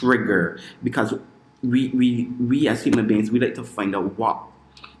the trigger? Because we as human beings, we like to find out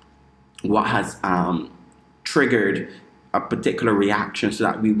what has triggered a particular reaction, so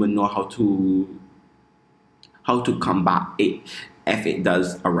that we will know how to combat it if it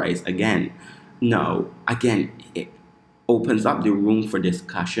does arise again. No, again, it opens up the room for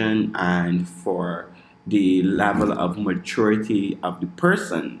discussion and for the level of maturity of the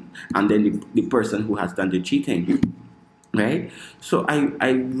person, and then the person who has done the cheating. Right? So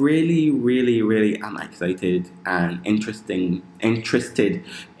I really, really, really am excited and interested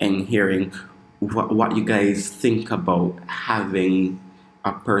in hearing what you guys think about having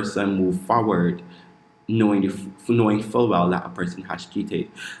a person move forward, knowing full well that a person has cheated.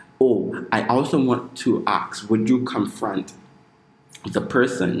 Oh, I also want to ask, would you confront the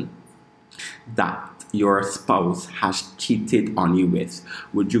person that your spouse has cheated on you with?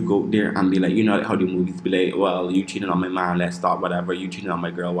 Would you go there and be like, how the movies be like, well, you cheated on my man, let's stop, whatever, you cheated on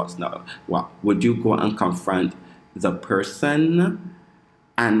my girl, what's not? Well, would you go and confront the person?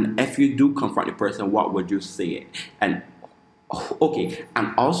 And if you do confront the person, what would you say? And okay,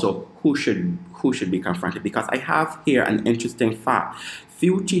 and also, who should be confronted? Because I have here an interesting fact.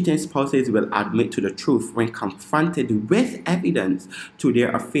 Few cheating spouses will admit to the truth when confronted with evidence to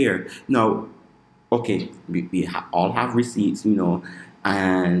their affair. Now, okay, we all have receipts,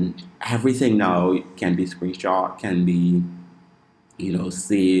 and everything now can be screenshot, can be,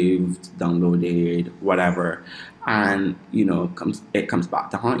 saved, downloaded, whatever, and it comes back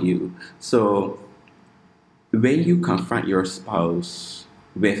to haunt you. So when you confront your spouse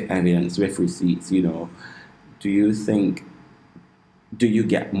with evidence, with receipts, do you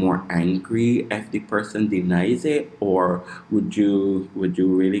get more angry if the person denies it, or would you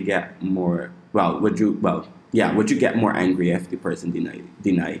really get more? Would you get more angry if the person deny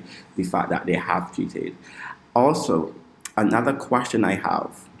the fact that they have cheated? Also, another question I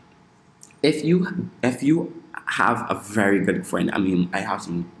have: if you have a very good friend, I have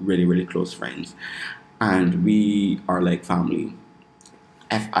some really, really close friends, and we are like family.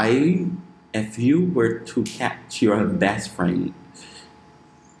 If you were to catch your best friend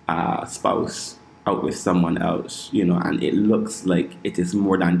spouse out with someone else, and it looks like it is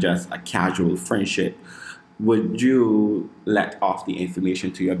more than just a casual friendship, would you let off the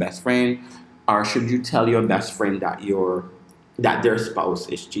information to your best friend, or should you tell your best friend that their spouse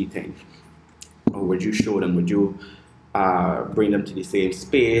is cheating? Or would you show them? Would you bring them to the same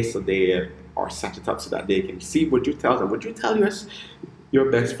space or set it up so that they can see? Would you tell them? Would you tell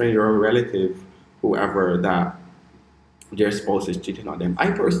your best friend, your relative, whoever, that their spouse is cheating on them?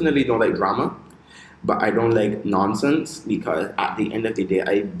 I personally don't like drama, but I don't like nonsense, because at the end of the day,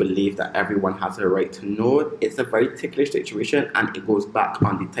 I believe that everyone has a right to know. It's a very ticklish situation, and it goes back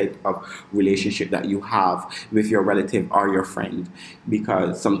on the type of relationship that you have with your relative or your friend,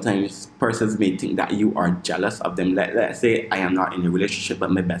 because sometimes persons may think that you are jealous of them. Let's say I am not in a relationship, but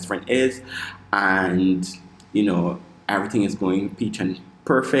my best friend is, and everything is going peach and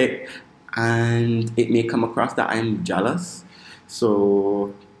perfect, and it may come across that I'm jealous.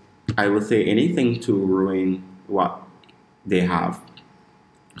 So I would say anything to ruin what they have.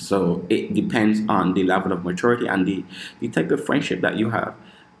 So it depends on the level of maturity and the type of friendship that you have.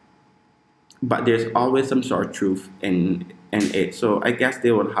 But there's always some sort of truth in it. So I guess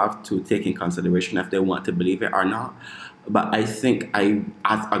they will have to take in consideration if they want to believe it or not. But I think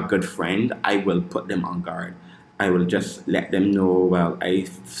as a good friend, I will put them on guard. I will just let them know, well,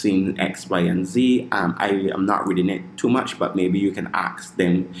 I've seen X, Y, and Z. I am not reading it too much, but maybe you can ask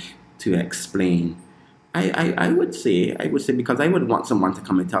them to explain. I would say, because I would want someone to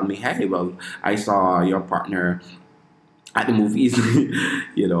come and tell me, hey, well, I saw your partner at the movies,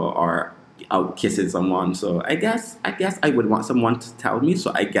 or out kissing someone. So I guess I would want someone to tell me.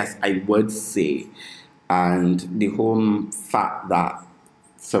 So I guess I would say. And the whole fact that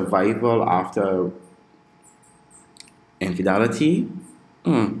survival after infidelity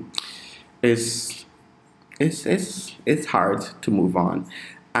is it's hard to move on.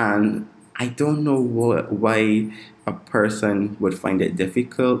 And I don't know why a person would find it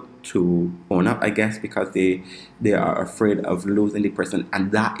difficult to own up. I guess because they are afraid of losing the person,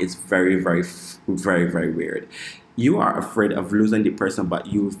 and that is very, very, very, very weird. You are afraid of losing the person, but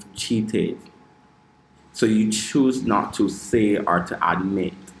you've cheated. So you choose not to say or to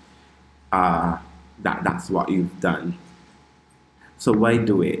admit that that's what you've done. So why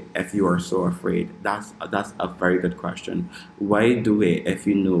do it if you are so afraid? That's a very good question. Why do it if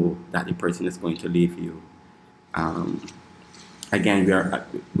you know that the person is going to leave you? Again,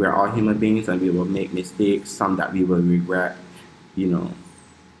 we're all human beings, and we will make mistakes, some that we will regret,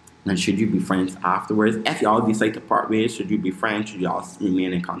 And should you be friends afterwards? If y'all decide to part ways, should you be friends? Should y'all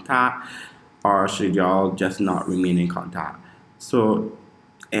remain in contact? Or should y'all just not remain in contact? So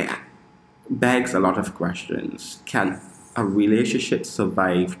it begs a lot of questions. Can a relationship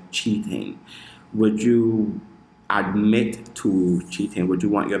survive cheating? Would you admit to cheating? Would you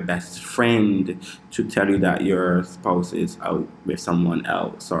want your best friend to tell you that your spouse is out with someone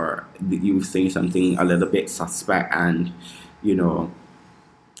else, or you've seen something a little bit suspect, and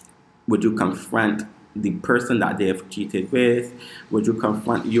would you confront the person that they have cheated with? Would you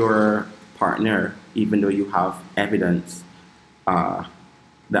confront your partner even though you have evidence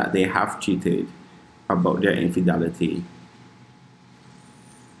that they have cheated about their infidelity?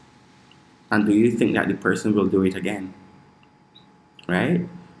 And do you think that the person will do it again? Right?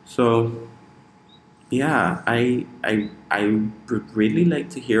 So, yeah, I would really like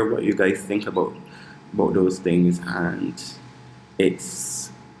to hear what you guys think about those things. And it's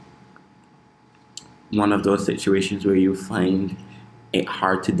one of those situations where you find it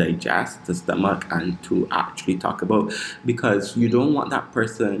hard to digest, to stomach, and to actually talk about, because you don't want that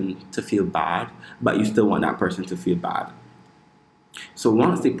person to feel bad, but you still want that person to feel bad. So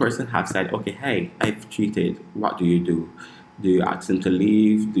once the person has said, okay, hey, I've cheated, what do you do? Do you ask them to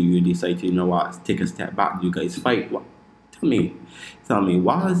leave? Do you decide to, take a step back? Do you guys fight? What? Tell me,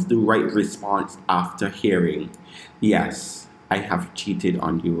 what is the right response after hearing, yes, I have cheated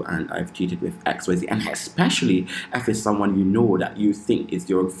on you and I've cheated with XYZ, and especially if it's someone that you think is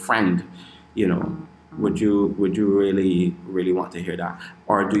your friend, would you really, really want to hear that?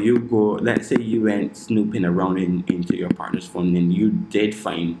 Or do you go, let's say you went snooping around into your partner's phone and you did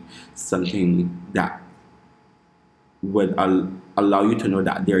find something that would allow you to know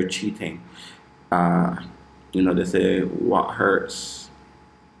that they're cheating. They say, what hurts?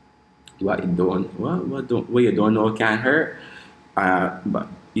 What you don't know can't hurt. But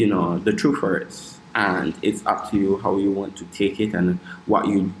the truth hurts, and it's up to you how you want to take it and what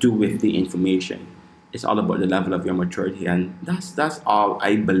you do with the information. It's all about the level of your maturity, and that's all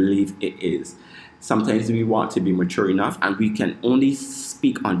I believe it is. Sometimes we want to be mature enough, and we can only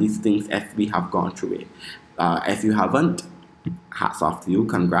speak on these things if we have gone through it. If you haven't, hats off to you,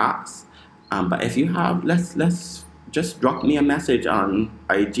 congrats. But if you have, let's just drop me a message on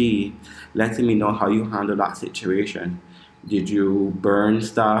IG letting me know how you handle that situation. Did you burn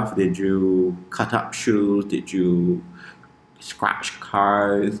stuff? Did you cut up shoes? Did you scratch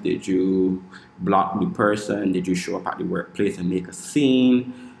cars? Did you block the person? Did you show up at the workplace and make a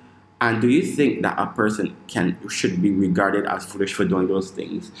scene? And do you think that a person should be regarded as foolish for doing those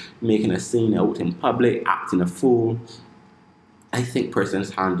things? Making a scene out in public, acting a fool? I think persons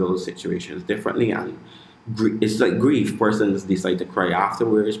handle situations differently, and it's like grief. Persons decide to cry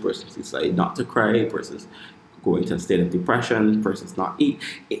afterwards, persons decide not to cry, persons go into a state of depression, persons not eat.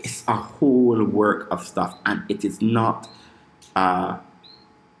 It's a whole work of stuff, and it is not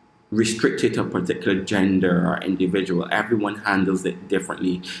restricted to a particular gender or individual. Everyone handles it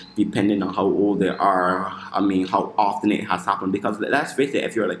differently depending on how old they are. I mean, how often it has happened. Because let's face it,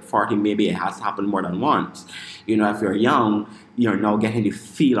 if you're like 40, maybe it has happened more than once. You know, if you're young, you're now getting the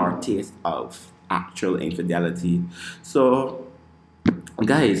feel or taste of actual infidelity. So,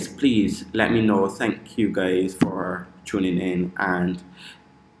 guys, please let me know. Thank you guys for tuning in, and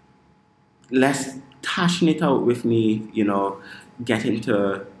let's hash it out with me. You know, get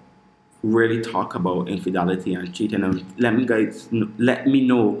into really talk about infidelity and cheating, and let me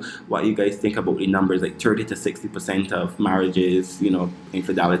know what you guys think about the numbers, like 30 to 60% of marriages, you know,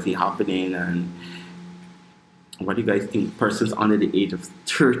 infidelity happening. And what do you guys think? Persons under the age of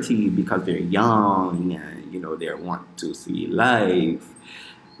 30 because they're young and, you know, they want to see life.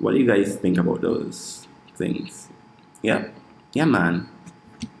 What do you guys think about those things? Yeah, man.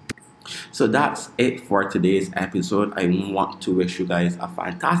 So that's it for today's episode. I want to wish you guys a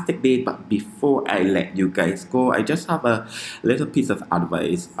fantastic day. But before I let you guys go, I just have a little piece of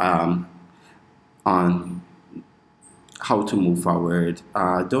advice on how to move forward.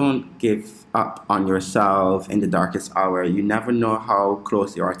 Don't give up on yourself in the darkest hour. You never know how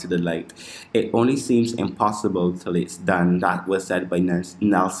close you are to the light. It only seems impossible till it's done. That was said by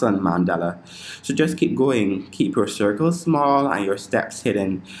Nelson Mandela. So just keep going. Keep your circle small and your steps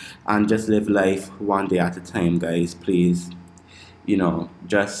hidden, and just live life one day at a time, guys. Please, you know,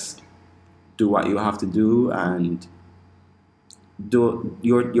 just do what you have to do, and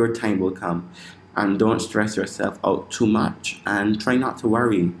your time will come. And don't stress yourself out too much, and try not to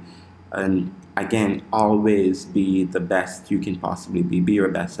worry. And again, always be the best you can possibly be. Be your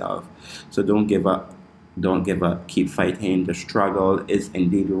best self. So don't give up. Don't give up. Keep fighting. The struggle is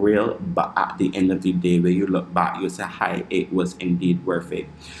indeed real, but at the end of the day, when you look back, you say, hi, it was indeed worth it.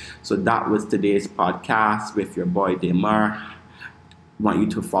 So that was today's podcast with your boy Demar. I want you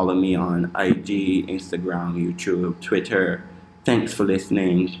to follow me on IG, Instagram, YouTube, Twitter. Thanks for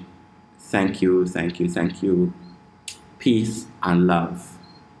listening. Thank you. Peace and love.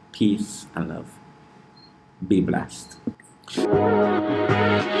 Peace and love. Be blessed.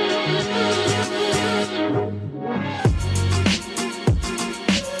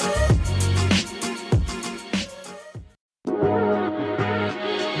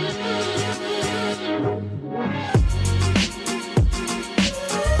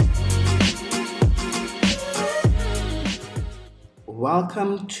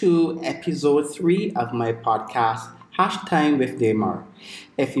 Welcome to episode 3 of my podcast, Hashtime with Demar.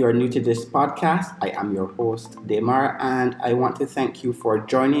 If you are new to this podcast, I am your host, Demar, and I want to thank you for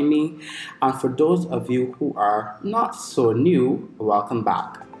joining me. And for those of you who are not so new, welcome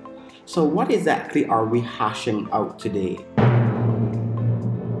back. So what exactly are we hashing out today?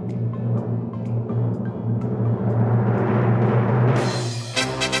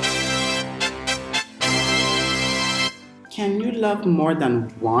 Can you love more than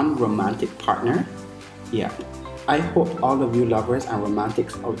one romantic partner? Yeah. I hope all of you lovers and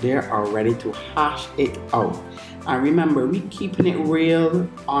romantics out there are ready to hash it out. And remember, we keeping it real,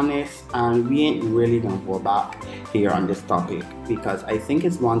 honest, and we ain't really gonna go back here on this topic, because I think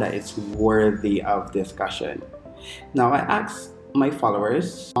it's one that is worthy of discussion. Now, I asked my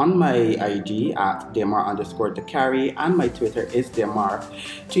followers on my IG at Demar_DeCarry, and my Twitter is Demar,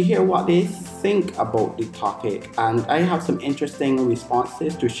 to hear what they think about the topic, and I have some interesting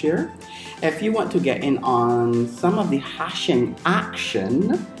responses to share. If you want to get in on some of the hashing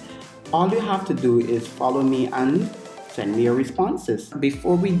action, all you have to do is follow me and send me your responses.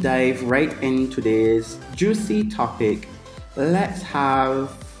 Before we dive right into today's juicy topic, let's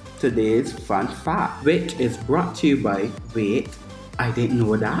have today's fun fact, which is brought to you by Wait, I Didn't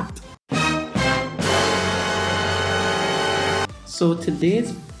Know That. So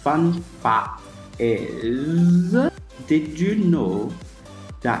today's fun fact is, did you know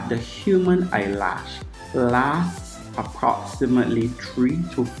that the human eyelash lasts approximately 3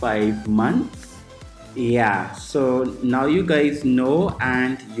 to 5 months? Yeah, so now you guys know,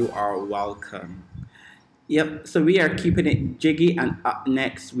 and you are welcome. Yep, so we are keeping it jiggy, and up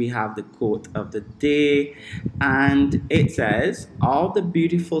next we have the quote of the day, and it says, all the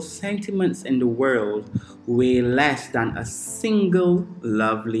beautiful sentiments in the world weigh less than a single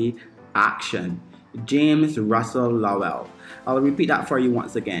lovely action. James Russell Lowell. I'll repeat that for you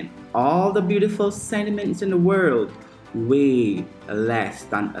once again. All the beautiful sentiments in the world weigh less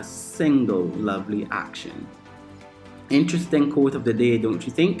than a single lovely action. Interesting quote of the day, don't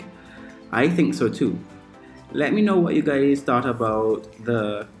you think? I think so too. Let me know what you guys thought about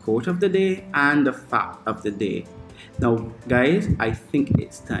the quote of the day and the fact of the day. Now, guys, I think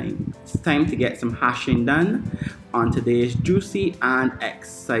it's time. It's time to get some hashing done on today's juicy and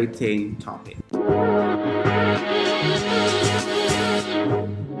exciting topic.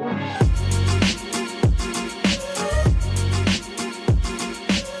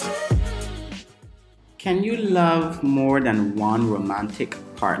 Can you love more than one romantic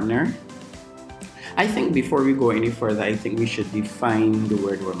partner? I think before we go any further, I think we should define the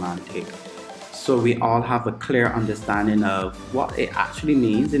word romantic, so we all have a clear understanding of what it actually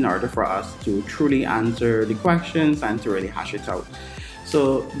means in order for us to truly answer the questions and to really hash it out.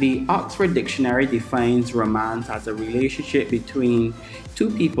 So the Oxford Dictionary defines romance as a relationship between two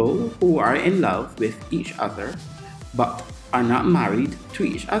people who are in love with each other but are not married to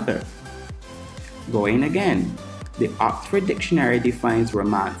each other. Going again. The Oxford Dictionary defines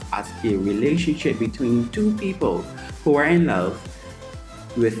romance as a relationship between two people who are in love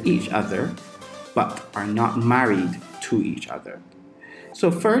with each other but are not married to each other.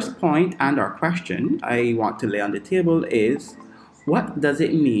 So first point and our question I want to lay on the table is, what does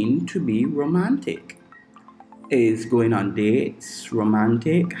it mean to be romantic? Is going on dates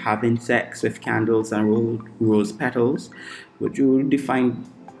romantic? Having sex with candles and rose petals? Would you define,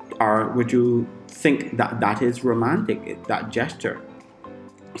 or would you think that that is romantic, that gesture?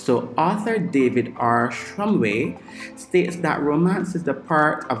 So author David R. Shumway states that romance is the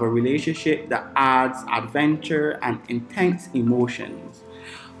part of a relationship that adds adventure and intense emotions,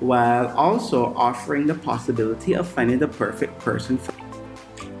 while also offering the possibility of finding the perfect person for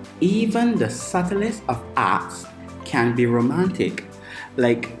you. Even the subtlest of acts can be romantic,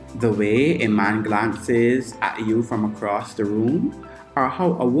 like the way a man glances at you from across the room, or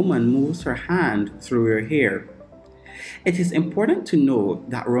how a woman moves her hand through your hair. It is important to note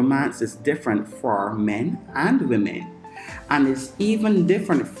that romance is different for men and women, and is even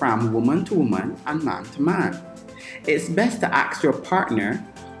different from woman to woman and man to man. It's best to ask your partner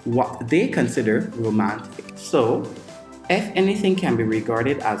what they consider romantic. So, if anything can be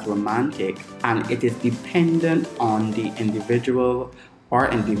regarded as romantic and it is dependent on the individual or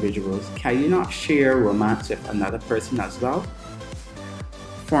individuals, can you not share romance with another person as well?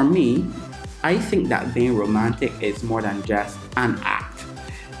 For me, I think that being romantic is more than just an act.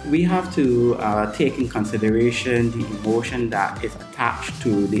 We have to take in consideration the emotion that is attached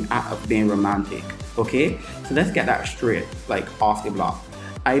to the act of being romantic. Okay, so let's get that straight, like off the block.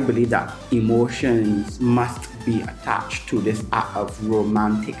 I believe that emotions must be attached to this act of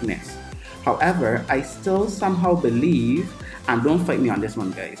romanticness. However, I still somehow believe, and don't fight me on this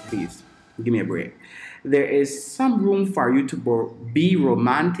one, guys, please, give me a break. There is some room for you to be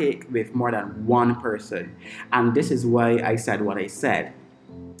romantic with more than one person. And this is why I said what I said.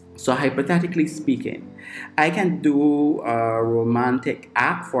 So hypothetically speaking, I can do a romantic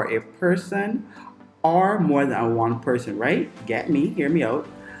act for a person or more than one person, right? Get me, hear me out.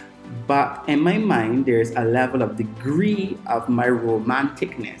 But in my mind, there's a level of degree of my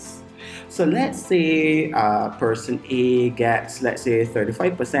romanticness. So let's say person A gets, let's say,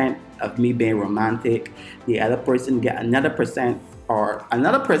 35% of me being romantic. The other person gets another percent, or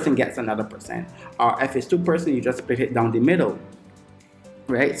another person gets another percent. Or if it's two persons, you just split it down the middle.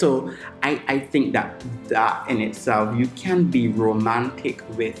 Right? So I think that in itself, you can be romantic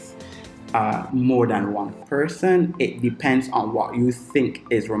with more than one person. It depends on what you think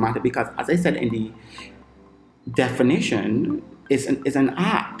is romantic, because as I said in the definition, is an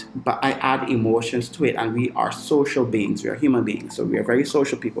act, but I add emotions to it, and we are social beings, we are human beings, so we are very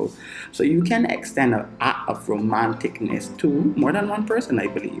social people. So you can extend an act of romanticness to more than one person, I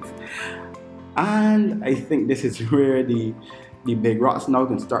believe. And I think this is where the big rocks now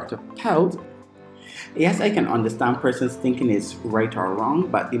can start to pelt. Yes, I can understand persons thinking is right or wrong,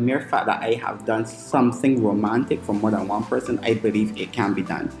 but the mere fact that I have done something romantic for more than one person, I believe it can be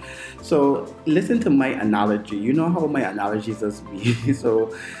done. So listen to my analogy. You know how my analogies is be.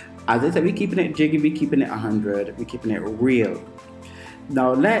 So as I said, we're keeping it jiggy, we're keeping it 100, we're keeping it real.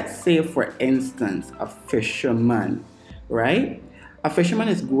 Now let's say, for instance, a fisherman, right? A fisherman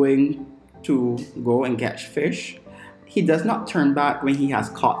is going to go and catch fish. He does not turn back when he has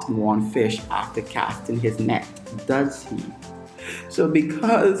caught one fish after casting his net, does he? So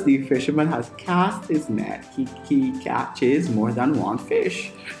because the fisherman has cast his net, he catches more than one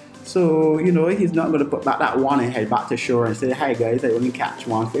fish. So, he's not going to put back that one and head back to shore and say, "Hi guys, I only catch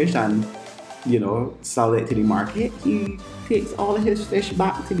one fish," and, sell it to the market. He takes all of his fish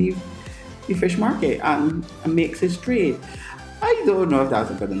back to the fish market and makes his trade. I don't know if that's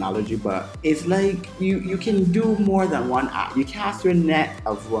a good analogy, but it's like you can do more than one act. You cast your net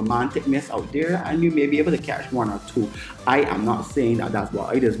of romanticness out there and you may be able to catch one or two. I am not saying that that's what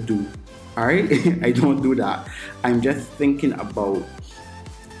I just do. All right? I don't do that. I'm just thinking about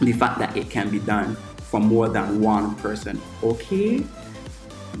the fact that it can be done for more than one person. Okay?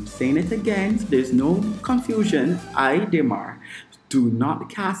 I'm saying it again, so there's no confusion. I, Demar, do not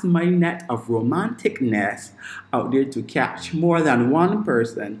cast my net of romanticness out there to catch more than one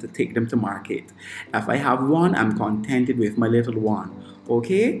person to take them to market. If I have one, I'm contented with my little one.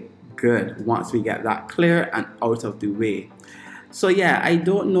 Okay? Good. Once we get that clear and out of the way. So yeah, I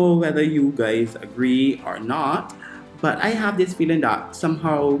don't know whether you guys agree or not, but I have this feeling that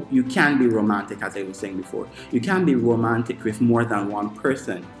somehow you can be romantic, as I was saying before. You can be romantic with more than one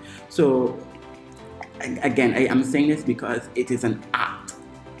person. So again, I am saying this because it is an act.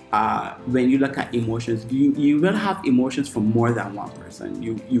 When you look at emotions, you will have emotions from more than one person.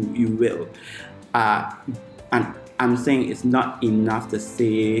 You will. And I'm saying it's not enough to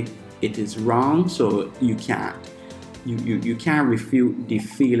say it is wrong, so you can't. You can't refute the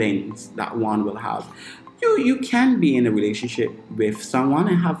feelings that one will have. You can be in a relationship with someone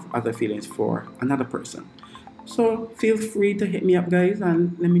and have other feelings for another person. So feel free to hit me up, guys,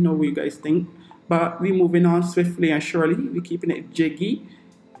 and let me know what you guys think. But we're moving on swiftly and surely. We're keeping it jiggy.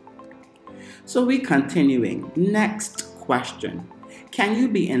 So we're continuing. Next question. Can you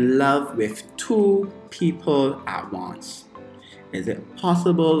be in love with two people at once? Is it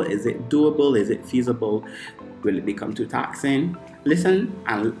possible? Is it doable? Is it feasible? Will it become too taxing? Listen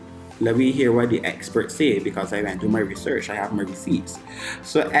and let me hear what the experts say, because I went to my research. I have my receipts.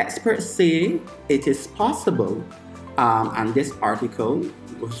 So experts say it is possible. And this article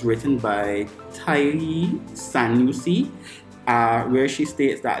was written by Tylee Sanusi, where she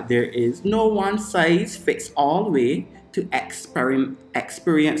states that there is no one-size-fits-all way to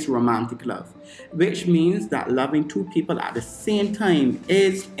experience romantic love, which means that loving two people at the same time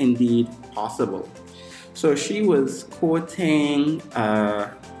is indeed possible. So she was quoting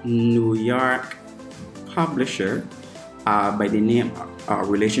a New York publisher by the name,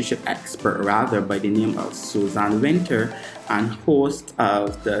 relationship expert rather, by the name of Suzanne Winter, and host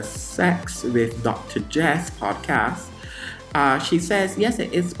of the Sex with Dr. Jess podcast. She says, yes,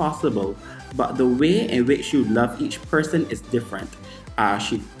 it is possible, but the way in which you love each person is different.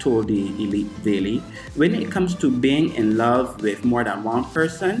 She told the Elite Daily. When it comes to being in love with more than one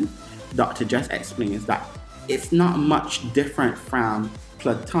person, Dr. Jess explains that it's not much different from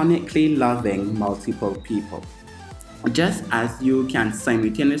platonically loving multiple people. Just as you can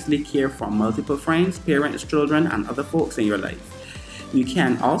simultaneously care for multiple friends, parents, children, and other folks in your life, you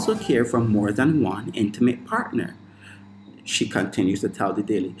can also care for more than one intimate partner. She continues to tell the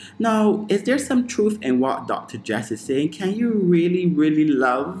Daily. Now, is there some truth in what Dr. Jess is saying? Can you really, really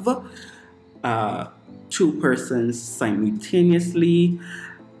love two persons simultaneously?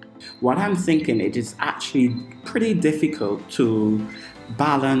 What I'm thinking, it is actually pretty difficult to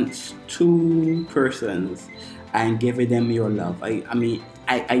balance two persons and giving them your love. I mean,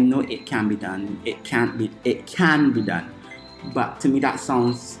 I know it can be done. It can be done. But to me, that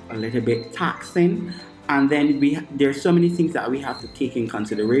sounds a little bit taxing. And then there's so many things that we have to take in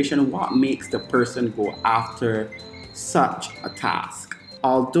consideration. What makes the person go after such a task?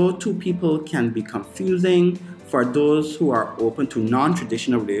 Although two people can be confusing, for those who are open to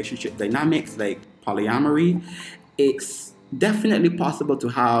non-traditional relationship dynamics like polyamory, it's definitely possible to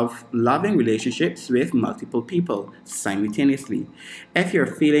have loving relationships with multiple people simultaneously. If you're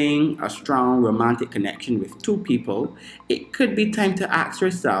feeling a strong romantic connection with two people, it could be time to ask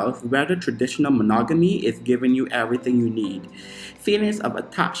yourself whether traditional monogamy is giving you everything you need. Feelings of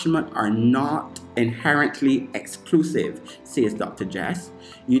attachment are not inherently exclusive, says Dr. Jess.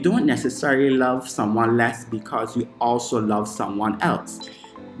 You don't necessarily love someone less because you also love someone else.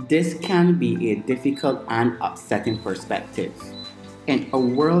 This can be a difficult and upsetting perspective. In a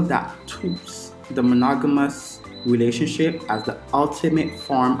world that treats the monogamous relationship as the ultimate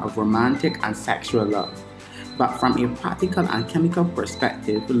form of romantic and sexual love, But from a practical and chemical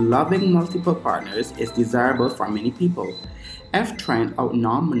perspective, loving multiple partners is desirable for many people. If trying out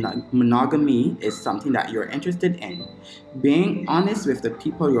non-monogamy is something that you're interested in, being honest with the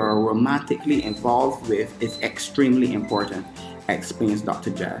people you're romantically involved with is extremely important, explains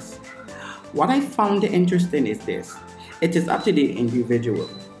Dr. Jess. What I found interesting is this. It is up to the individual.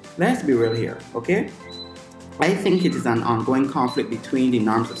 Let's be real here, okay? I think it is an ongoing conflict between the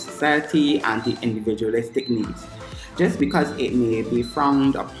norms of society and the individualistic needs. Just because it may be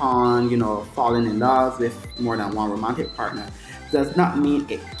frowned upon, falling in love with more than one romantic partner, does not mean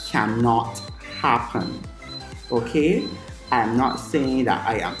it cannot happen. Okay? I'm not saying that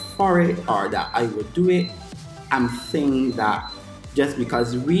I am for it or that I would do it. I'm saying that just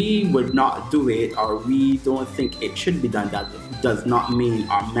because we would not do it or we don't think it should be done, that does not mean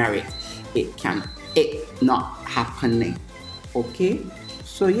or merit it not happening. Okay?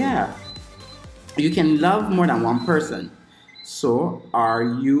 So yeah, you can love more than one person. So are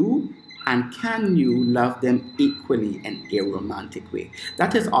you and can you love them equally in a romantic way?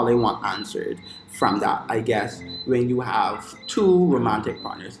 That is all I want answered from that, I guess. When you have two romantic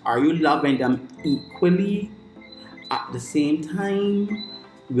partners, are you loving them equally at the same time?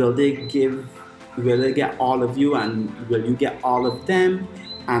 Will they get all of you and will you get all of them?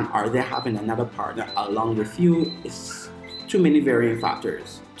 And are they having another partner along with you? It's too many varying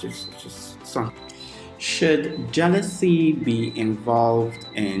factors. Just some. Should jealousy be involved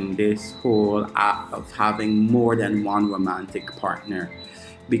in this whole act of having more than one romantic partner?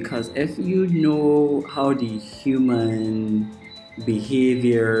 Because if you know how the human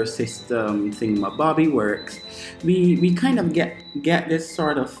behavior system thingamabobby works, we kind of get this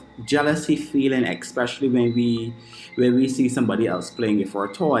sort of jealousy feeling, especially when we see somebody else playing with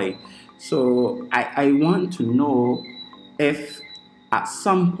our toy. So I want to know if at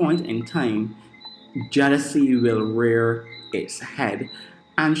some point in time jealousy will rear its head,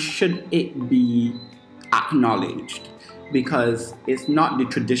 and should it be acknowledged? Because it's not the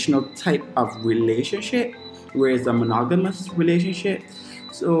traditional type of relationship, whereas a monogamous relationship.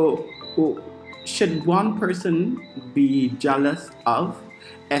 So should one person be jealous of,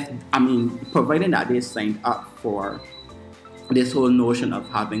 providing that they signed up for this whole notion of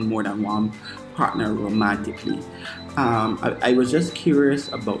having more than one partner romantically? I was just curious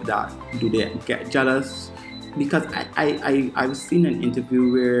about that. Do they get jealous? Because I've seen an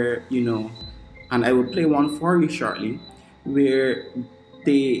interview where, and I will play one for you shortly, where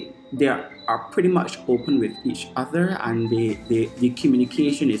they are pretty much open with each other, and the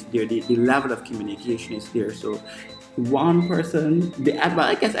communication is there, the level of communication is there. So one person,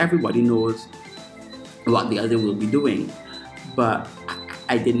 I guess everybody knows what the other will be doing, but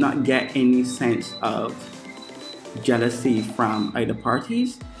I did not get any sense of jealousy from either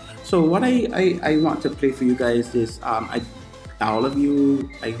parties. So what I want to play for you guys is, all of you,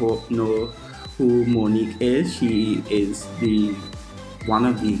 I hope, know who Monique is. She is one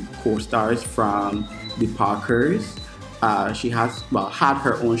of the co-stars from The Parkers. She had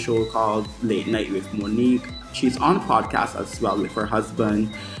her own show called Late Night with Monique. She's on a podcast as well with her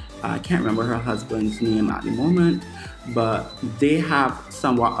husband. I can't remember her husband's name at the moment, but they have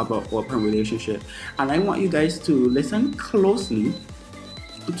somewhat of an open relationship. And I want you guys to listen closely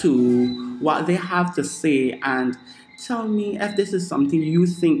to what they have to say and tell me if this is something you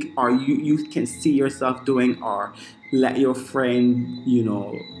think or you can see yourself doing, or let your friend,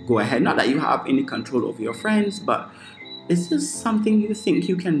 go ahead. Not that you have any control over your friends, but is this something you think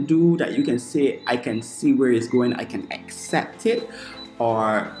you can do, that you can say, I can see where it's going, I can accept it?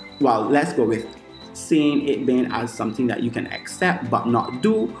 Or, well, let's go with seeing it being as something that you can accept but not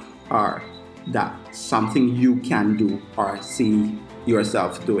do, or that something you can do or see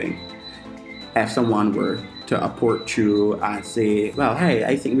yourself doing. If someone were to approach you and say, well, hey,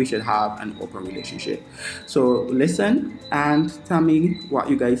 I think we should have an open relationship. So listen and tell me what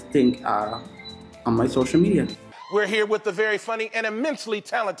you guys think on my social media. We're here with the very funny and immensely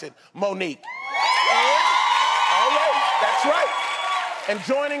talented Monique. All right, that's right. And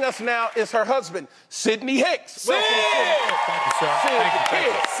joining us now is her husband, Sidney Hicks. Welcome,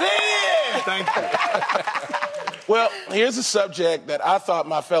 Sidney. Thank you. Well, here's a subject that I thought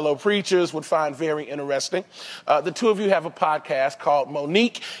my fellow preachers would find very interesting. The two of you have a podcast called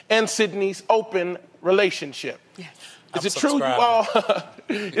Monique and Sidney's Open Relationship. Yes. Is it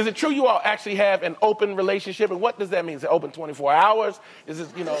true you all actually have an open relationship? And what does that mean? Is it open 24 hours? Is it,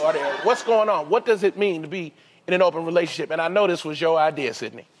 what's going on? What does it mean to be in an open relationship? And I know this was your idea,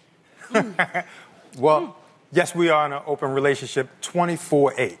 Sidney. Well, yes, we are in an open relationship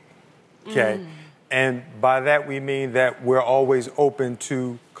 24/8, okay? And by that we mean that we're always open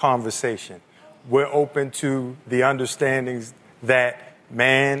to conversation. we're open to the understandings that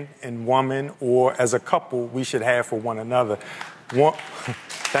man and woman, or as a couple, we should have for one another.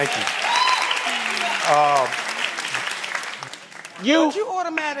 Thank you. But you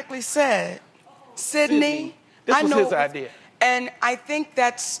automatically said, Sydney. This was his idea. And I think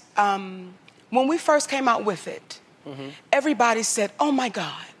that's, when we first came out with it, everybody said, oh my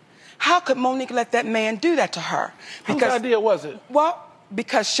God, how could Monique let that man do that to her? Whose idea was it? Well,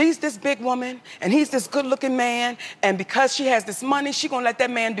 because she's this big woman and he's this good looking man, and because she has this money, she's gonna let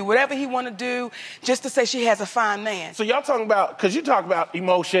that man do whatever he wanna do just to say she has a fine man. So y'all talking about, because you talk about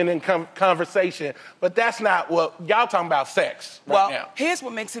emotion and conversation, but that's not what, y'all talking about sex right now. Here's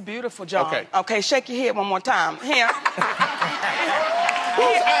what makes it beautiful, John. Okay. Okay, shake your head one more time. Here.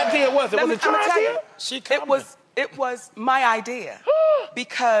 Whose idea was it? Was it your idea? It was my idea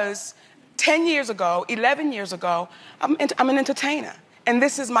because 10 years ago, 11 years ago, I'm an entertainer. And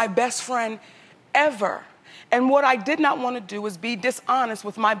this is my best friend ever. And what I did not want to do was be dishonest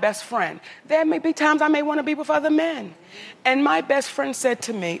with my best friend. There may be times I may want to be with other men. And my best friend said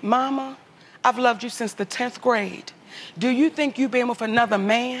to me, Mama, I've loved you since the 10th grade. Do you think you being with another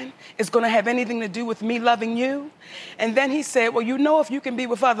man is going to have anything to do with me loving you? And then he said, well, you know, if you can be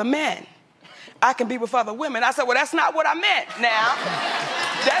with other men, I can be with other women. I said, well, that's not what I meant now.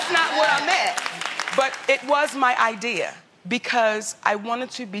 That's not what I meant. But it was my idea because I wanted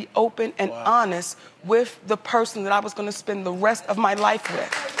to be open and honest with the person that I was going to spend the rest of my life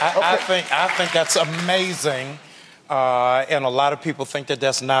with. I think that's amazing. And a lot of people think that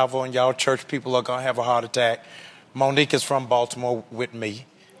that's novel, and y'all church people are going to have a heart attack. Monique is from Baltimore with me.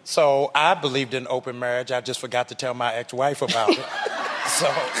 So I believed in open marriage. I just forgot to tell my ex-wife about it.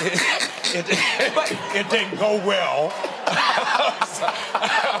 So it didn't go well.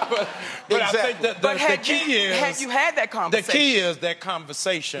 But I think that the key is... Had you had that conversation? The key is that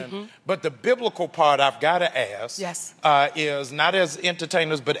conversation. But the biblical part I've got to ask is, not as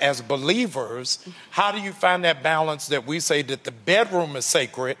entertainers, but as believers, how do you find that balance that we say that the bedroom is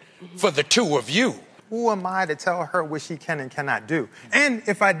sacred for the two of you? Who am I to tell her what she can and cannot do? And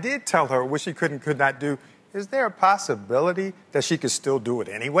if I did tell her what she could and could not do, is there a possibility that she could still do it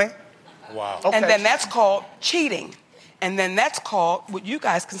anyway? Wow. Okay. And then that's called cheating. And then that's called what you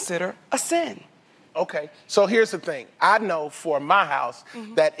guys consider a sin. Okay, so here's the thing. I know for my house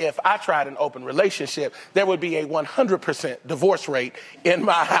that if I tried an open relationship, there would be a 100% divorce rate in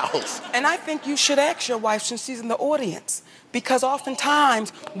my house. And I think you should ask your wife since she's in the audience, because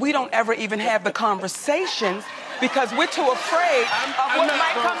oftentimes we don't ever even have the conversations because we're too afraid of what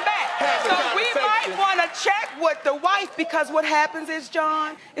might come back. So we might want to check with the wife, because what happens is,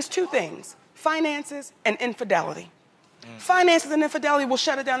 John, it's two things: finances and infidelity. Finances and infidelity will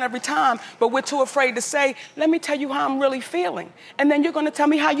shut it down every time, but we're too afraid to say, let me tell you how I'm really feeling. And then you're going to tell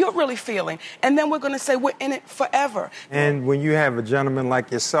me how you're really feeling. And then we're going to say we're in it forever. And when you have a gentleman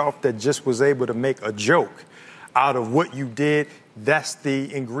like yourself that just was able to make a joke out of what you did, that's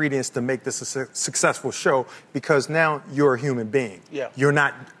the ingredients to make this a successful show, because now you're a human being. Yeah. You're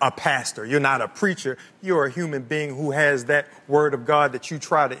not a pastor. You're not a preacher. You're a human being who has that word of God that you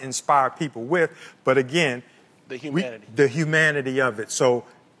try to inspire people with. But again, the humanity of it. So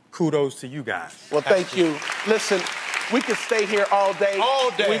kudos to you guys. Well, thank you. Listen, we could stay here all day.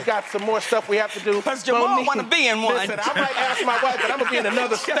 All day. We've got some more stuff we have to do. Because Jamal want to be in one. Listen, I might ask my wife, but I'm going to be in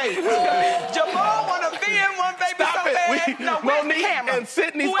another state. Jamal want to be in one, baby. Stop it. No, Monique and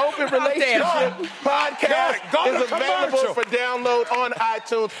Sydney's Open Relationship podcast is available for download on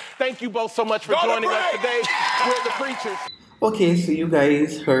iTunes. Thank you both so much for joining us today. We're the Preachers. Okay, so you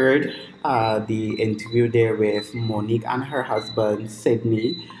guys heard the interview there with Monique and her husband,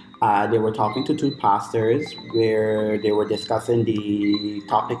 Sydney. They were talking to two pastors where they were discussing the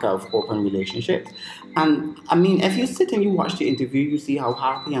topic of open relationships. And I mean, if you sit and you watch the interview, you see how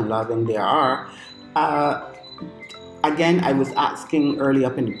happy and loving they are. Again, I was asking early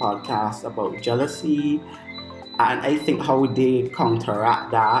up in the podcast about jealousy, and I think how they counteract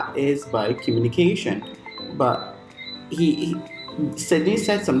that is by communication. But Sydney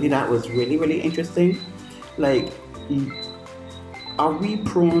said something that was really, really interesting. Like, are we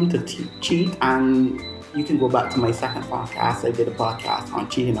prone to cheat? And you can go back to my second podcast. I did a podcast on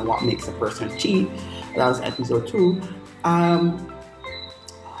cheating and what makes a person cheat. That was episode 2.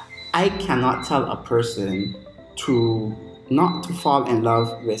 I cannot tell a person not to fall in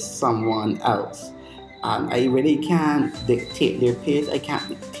love with someone else. I really can't dictate their pace. I can't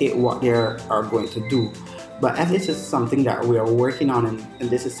dictate what they are going to do. But if this is something that we are working on and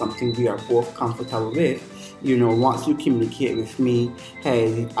this is something we are both comfortable with, you know, once you communicate with me,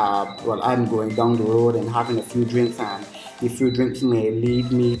 hey, well, I'm going down the road and having a few drinks, and a few drinks may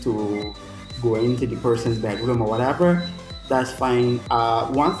lead me to going into the person's bedroom or whatever, that's fine.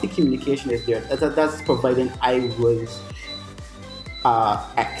 Once the communication is there, that's providing I was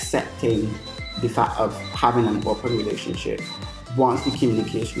accepting the fact of having an open relationship. Once the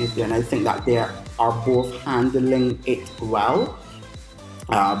communication is there, and I think that they are both handling it well,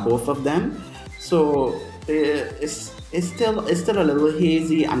 both of them. So it's still a little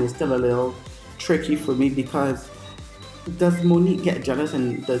hazy, and it's still a little tricky for me, because does Monique get jealous,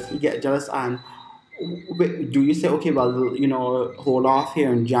 and does he get jealous, and do you say, okay, well, you know, hold off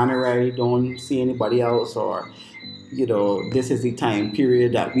here in January, don't see anybody else, or, you know, this is the time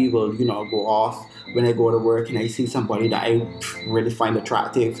period that we will, you know, go off. When I go to work and I see somebody that I really find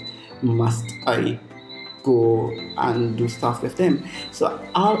attractive, must I go and do stuff with them? So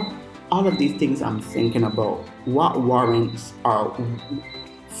all of these things I'm thinking about, what warrants are,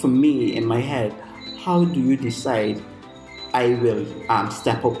 for me in my head, how do you decide I will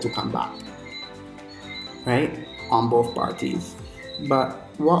step up to come back? Right? On both parties. But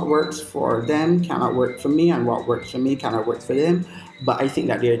what works for them cannot work for me, and what works for me cannot work for them. But I think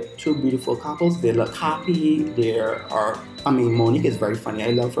that they're two beautiful couples. They look happy. Monique is very funny.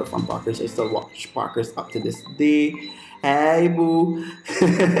 I love her from Parker's. I still watch Parker's up to this day. Hey, boo.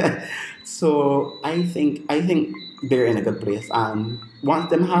 So I think they're in a good place. And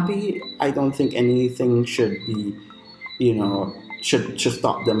once them happy, I don't think anything should be, you know, should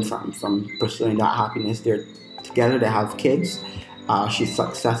stop them from pursuing that happiness. They're together. They have kids. She's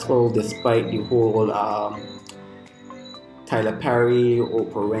successful despite the whole Tyler Perry,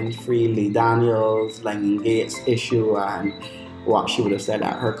 Oprah Winfrey, Lee Daniels, Lyndon Gates issue, and what she would have said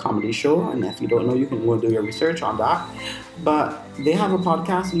at her comedy show. And if you don't know, you can go and do your research on that. But they have a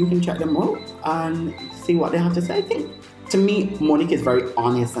podcast, and you can check them out and see what they have to say. I think, to me, Monique is very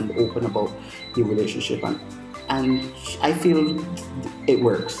honest and open about the relationship, and I feel it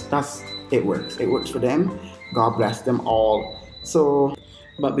works. It works. It works for them. God bless them all. So,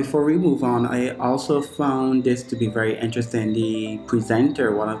 but before we move on, I also found this to be very interesting. The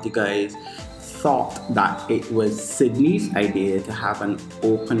presenter, one of the guys, thought that it was Sydney's idea to have an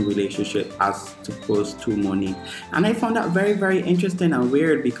open relationship as opposed to Monique. And I found that very, very interesting and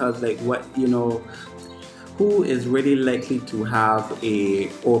weird, because, like, what, you know, who is really likely to have a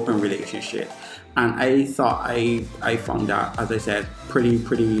open relationship? And I thought I found that, as I said,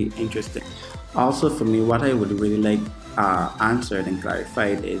 pretty interesting. Also, for me, what I would really like answered and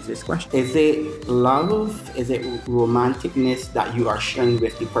clarified is this question: is it love, is it romanticness that you are sharing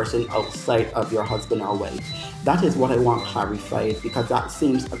with the person outside of your husband or wife? That is what I want clarified, because that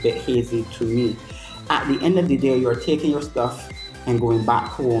seems a bit hazy to me. At the end of the day, you're taking your stuff and going back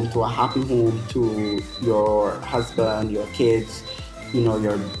home to a happy home, to your husband, your kids, you know,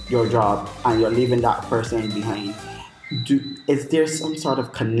 your job, and you're leaving that person behind. Is there some sort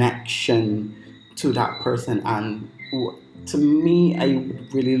of connection to that person? And to me, I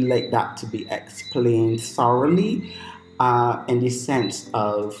would really like that to be explained thoroughly, in the sense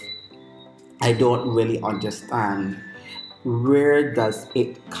of, I don't really understand, where does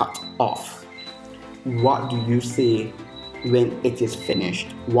it cut off? What do you say when it is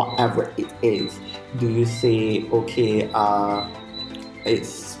finished, whatever it is? Do you say, okay,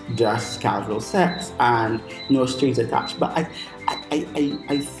 it's just casual sex and no strings attached? But I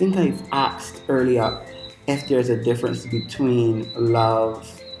think I've asked earlier if there's a difference between love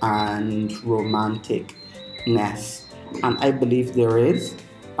and romanticness, and I believe there is.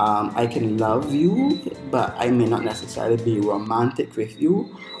 I can love you, but I may not necessarily be romantic with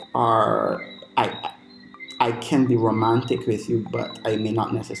you, or I can be romantic with you, but I may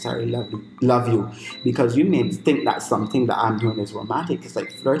not necessarily love you, because you may think that something that I'm doing is romantic. It's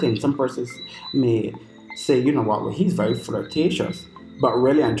like flirting. Some persons may say, you know what, well, he's very flirtatious, but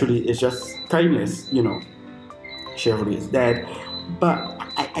really and truly it's just kindness, you know. Chivalry is dead. But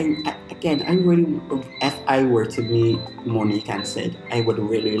I really, if I were to meet Monique and Sid, I would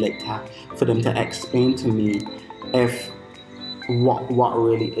really like for them to explain to me if what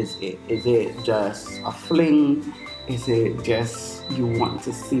really is it? Is it just a fling? Is it just you want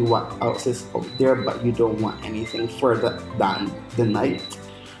to see what else is out there, but you don't want anything further than the night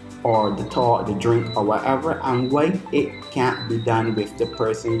or the talk, the drink, or whatever? And why it can't be done with the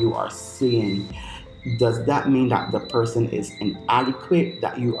person you are seeing? Does that mean that the person is inadequate,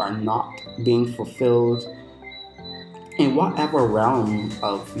 that you are not being fulfilled in whatever realm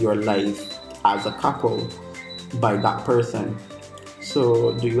of your life as a couple by that person?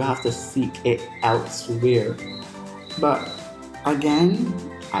 So do you have to seek it elsewhere? But again,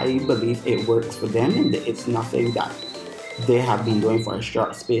 I believe it works for them, and it's nothing that they have been doing for a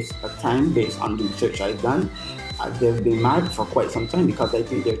short space of time based on the research I've done. they've been married for quite some time because I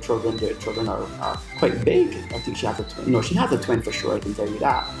think their children are quite big. I think she has a twin. No, she has a twin for sure, I can tell you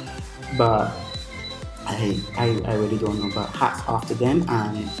that. But I really don't know. But hats off to them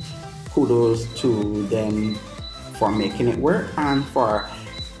and kudos to them for making it work and for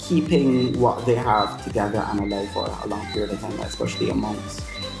keeping what they have together and alive for a long period of time, especially amongst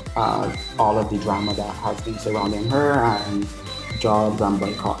all of the drama that has been surrounding her and jobs and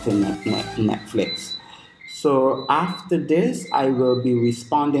boycotting Netflix. So after this, I will be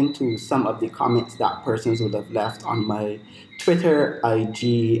responding to some of the comments that persons would have left on my Twitter,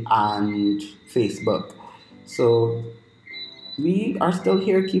 IG, and Facebook. So we are still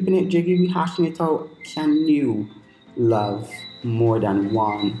here keeping it jiggy, we hashing it out. Can you love more than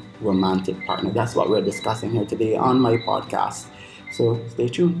one romantic partner? That's what we're discussing here today on my podcast. So stay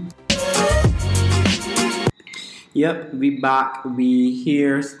tuned. Yep, we back. We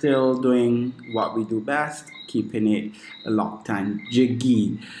here still doing what we do best, keeping it locked and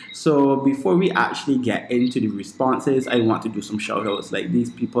jiggy. So before we actually get into the responses, I want to do some shout outs. Like, these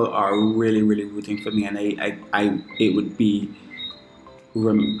people are really, really rooting for me, and it would be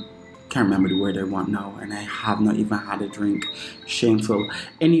can't remember the word I want now, and I have not even had a drink. Shameful.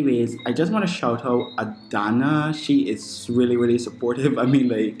 Anyways, I just want to shout out Adana. She is really, really supportive. I mean,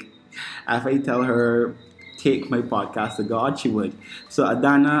 like, if I tell her take my podcast to God, she would. So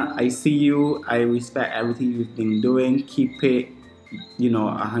Adana, I see you. I respect everything you've been doing. Keep it,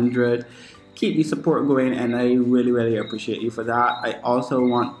 100. Keep the support going, and I really, really appreciate you for that. I also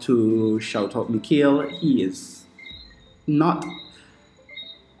want to shout out Mikhail. He is not,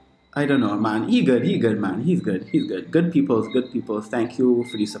 I don't know, man. He good, man. He's good. Good peoples. Thank you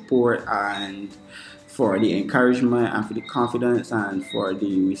for the support and for the encouragement and for the confidence and for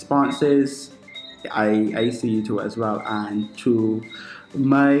the responses. I see you too as well. And to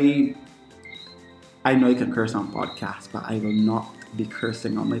I know you can curse on podcasts, but I will not be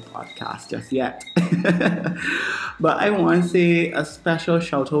cursing on my podcast just yet. But I want to say a special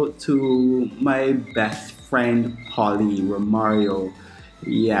shout out to my best friend Holly Romario.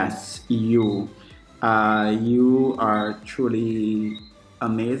 Yes, you are truly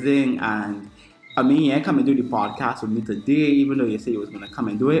amazing, and I mean, you ain't come and do the podcast with me today, even though you say you was gonna come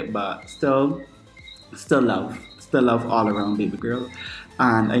and do it, but still love all around, baby girl.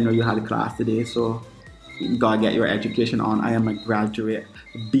 And I know you had a class today, so you gotta get your education on. I am a graduate,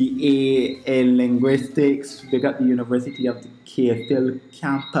 BA in linguistics. Big up the University of the Cave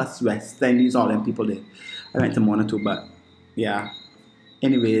campus, West Indies, all them people there. I went to Mona too, but yeah.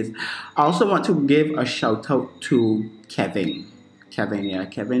 Anyways, I also want to give a shout out to Kevin. Kevin,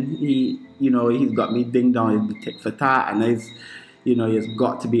 he's got me ding dong, he's tick for tat, and he's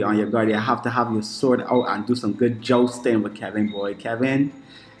got to be on your guard. You have to have your sword out and do some good jousting with Kevin, boy. Kevin,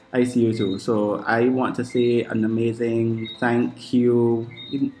 I see you too. So I want to say an amazing thank you.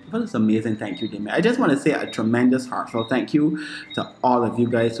 What is amazing thank you, Damien? I just want to say a tremendous heartfelt thank you to all of you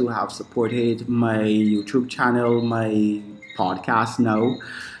guys who have supported my YouTube channel, my podcast now,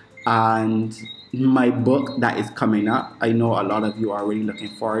 and my book that is coming up. I know a lot of you are really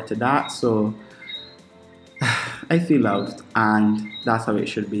looking forward to that, so I feel loved, and that's how it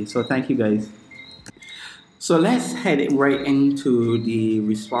should be. So thank you guys. So let's head right into the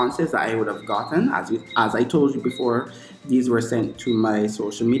responses that I would have gotten. As I told you before, these were sent to my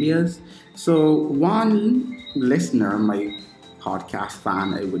social medias. So one listener, my podcast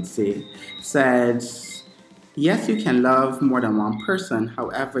fan, I would say, said, yes, you can love more than one person.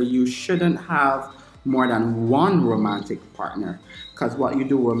 However, you shouldn't have more than one romantic partner, because what you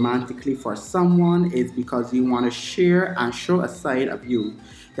do romantically for someone is because you want to share and show a side of you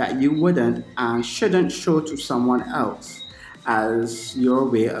that you wouldn't and shouldn't show to someone else, as your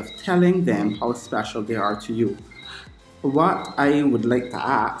way of telling them how special they are to you. What I would like to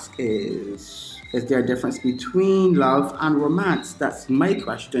ask is there a difference between love and romance? That's my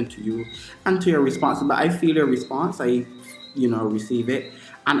question to you and to your response. But I feel your response, I receive it.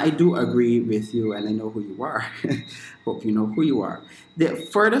 And I do agree with you, and I know who you are. Hope you know who you are. They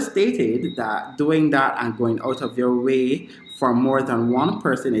further stated that doing that and going out of your way for more than one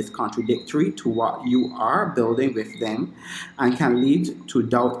person is contradictory to what you are building with them and can lead to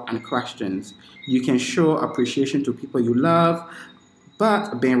doubt and questions. You can show appreciation to people you love,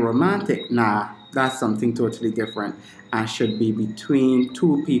 but being romantic, nah, that's something totally different and should be between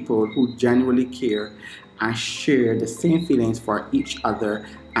two people who genuinely care and share the same feelings for each other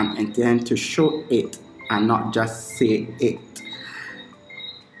and intend to show it and not just say it.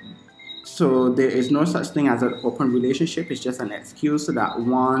 So there is no such thing as an open relationship. It's just an excuse so that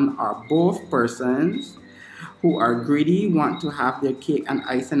one or both persons who are greedy want to have their cake and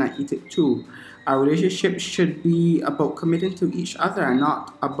icing and eat it too. A relationship should be about committing to each other and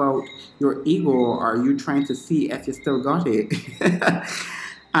not about your ego or you trying to see if you still got it.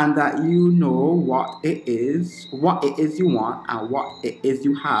 And that you know what it is you want and what it is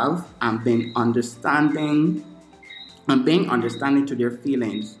you have, and being understanding to their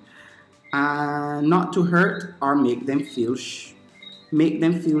feelings, and not to hurt or make them feel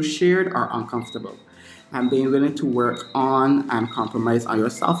shared or uncomfortable, and being willing to work on and compromise on your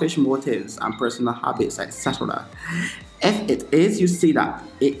selfish motives and personal habits, etc. If it is you see that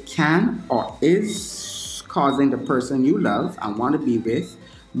it can or is causing the person you love and want to be with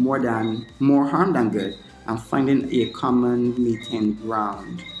more harm than good, and finding a common meeting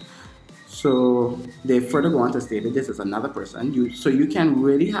ground. So they further go on to state that this is another person. So you can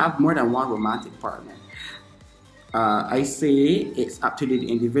really have more than one romantic partner. I say it's up to the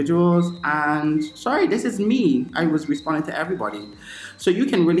individuals, and sorry, this is me. I was responding to everybody. So you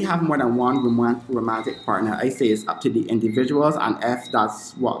can really have more than one romantic partner. I say it's up to the individuals, and if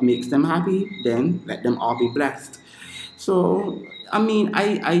that's what makes them happy, then let them all be blessed. So, I mean,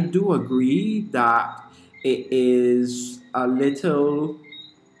 I do agree that it is a little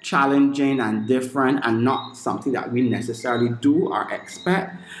challenging and different and not something that we necessarily do or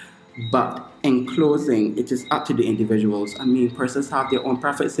expect. But in closing, it is up to the individuals. I mean, persons have their own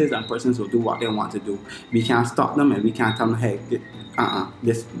preferences and persons will do what they want to do. We can't stop them and we can't tell them, hey,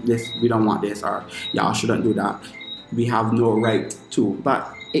 this, we don't want this, or y'all shouldn't do that. We have no right to.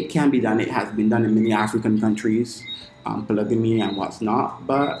 But it can be done. It has been done in many African countries, polygamy and what's not.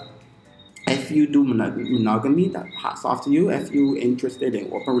 But if you do monogamy, that hats off to you. If you're interested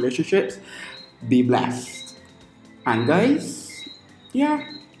in open relationships, be blessed. And guys, yeah,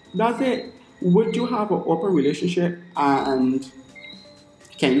 that's it. Would you have an open relationship, and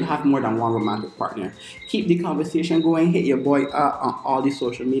can you have more than one romantic partner? Keep the conversation going. Hit your boy up on all the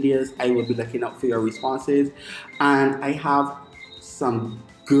social medias. I will be looking out for your responses. And I have some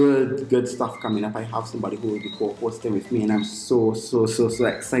good stuff coming up. I have somebody who will be co-hosting with me, and I'm so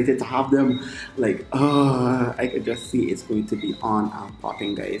excited to have them. Like, I could just see it's going to be on and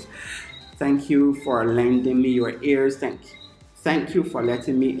popping, guys. Thank you for lending me your ears. Thank you for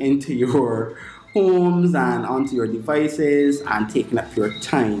letting me into your homes and onto your devices and taking up your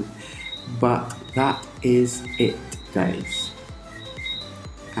time. But that is it, guys.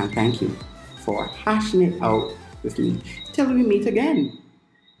 And thank you for hashing it out with me. Till we meet again.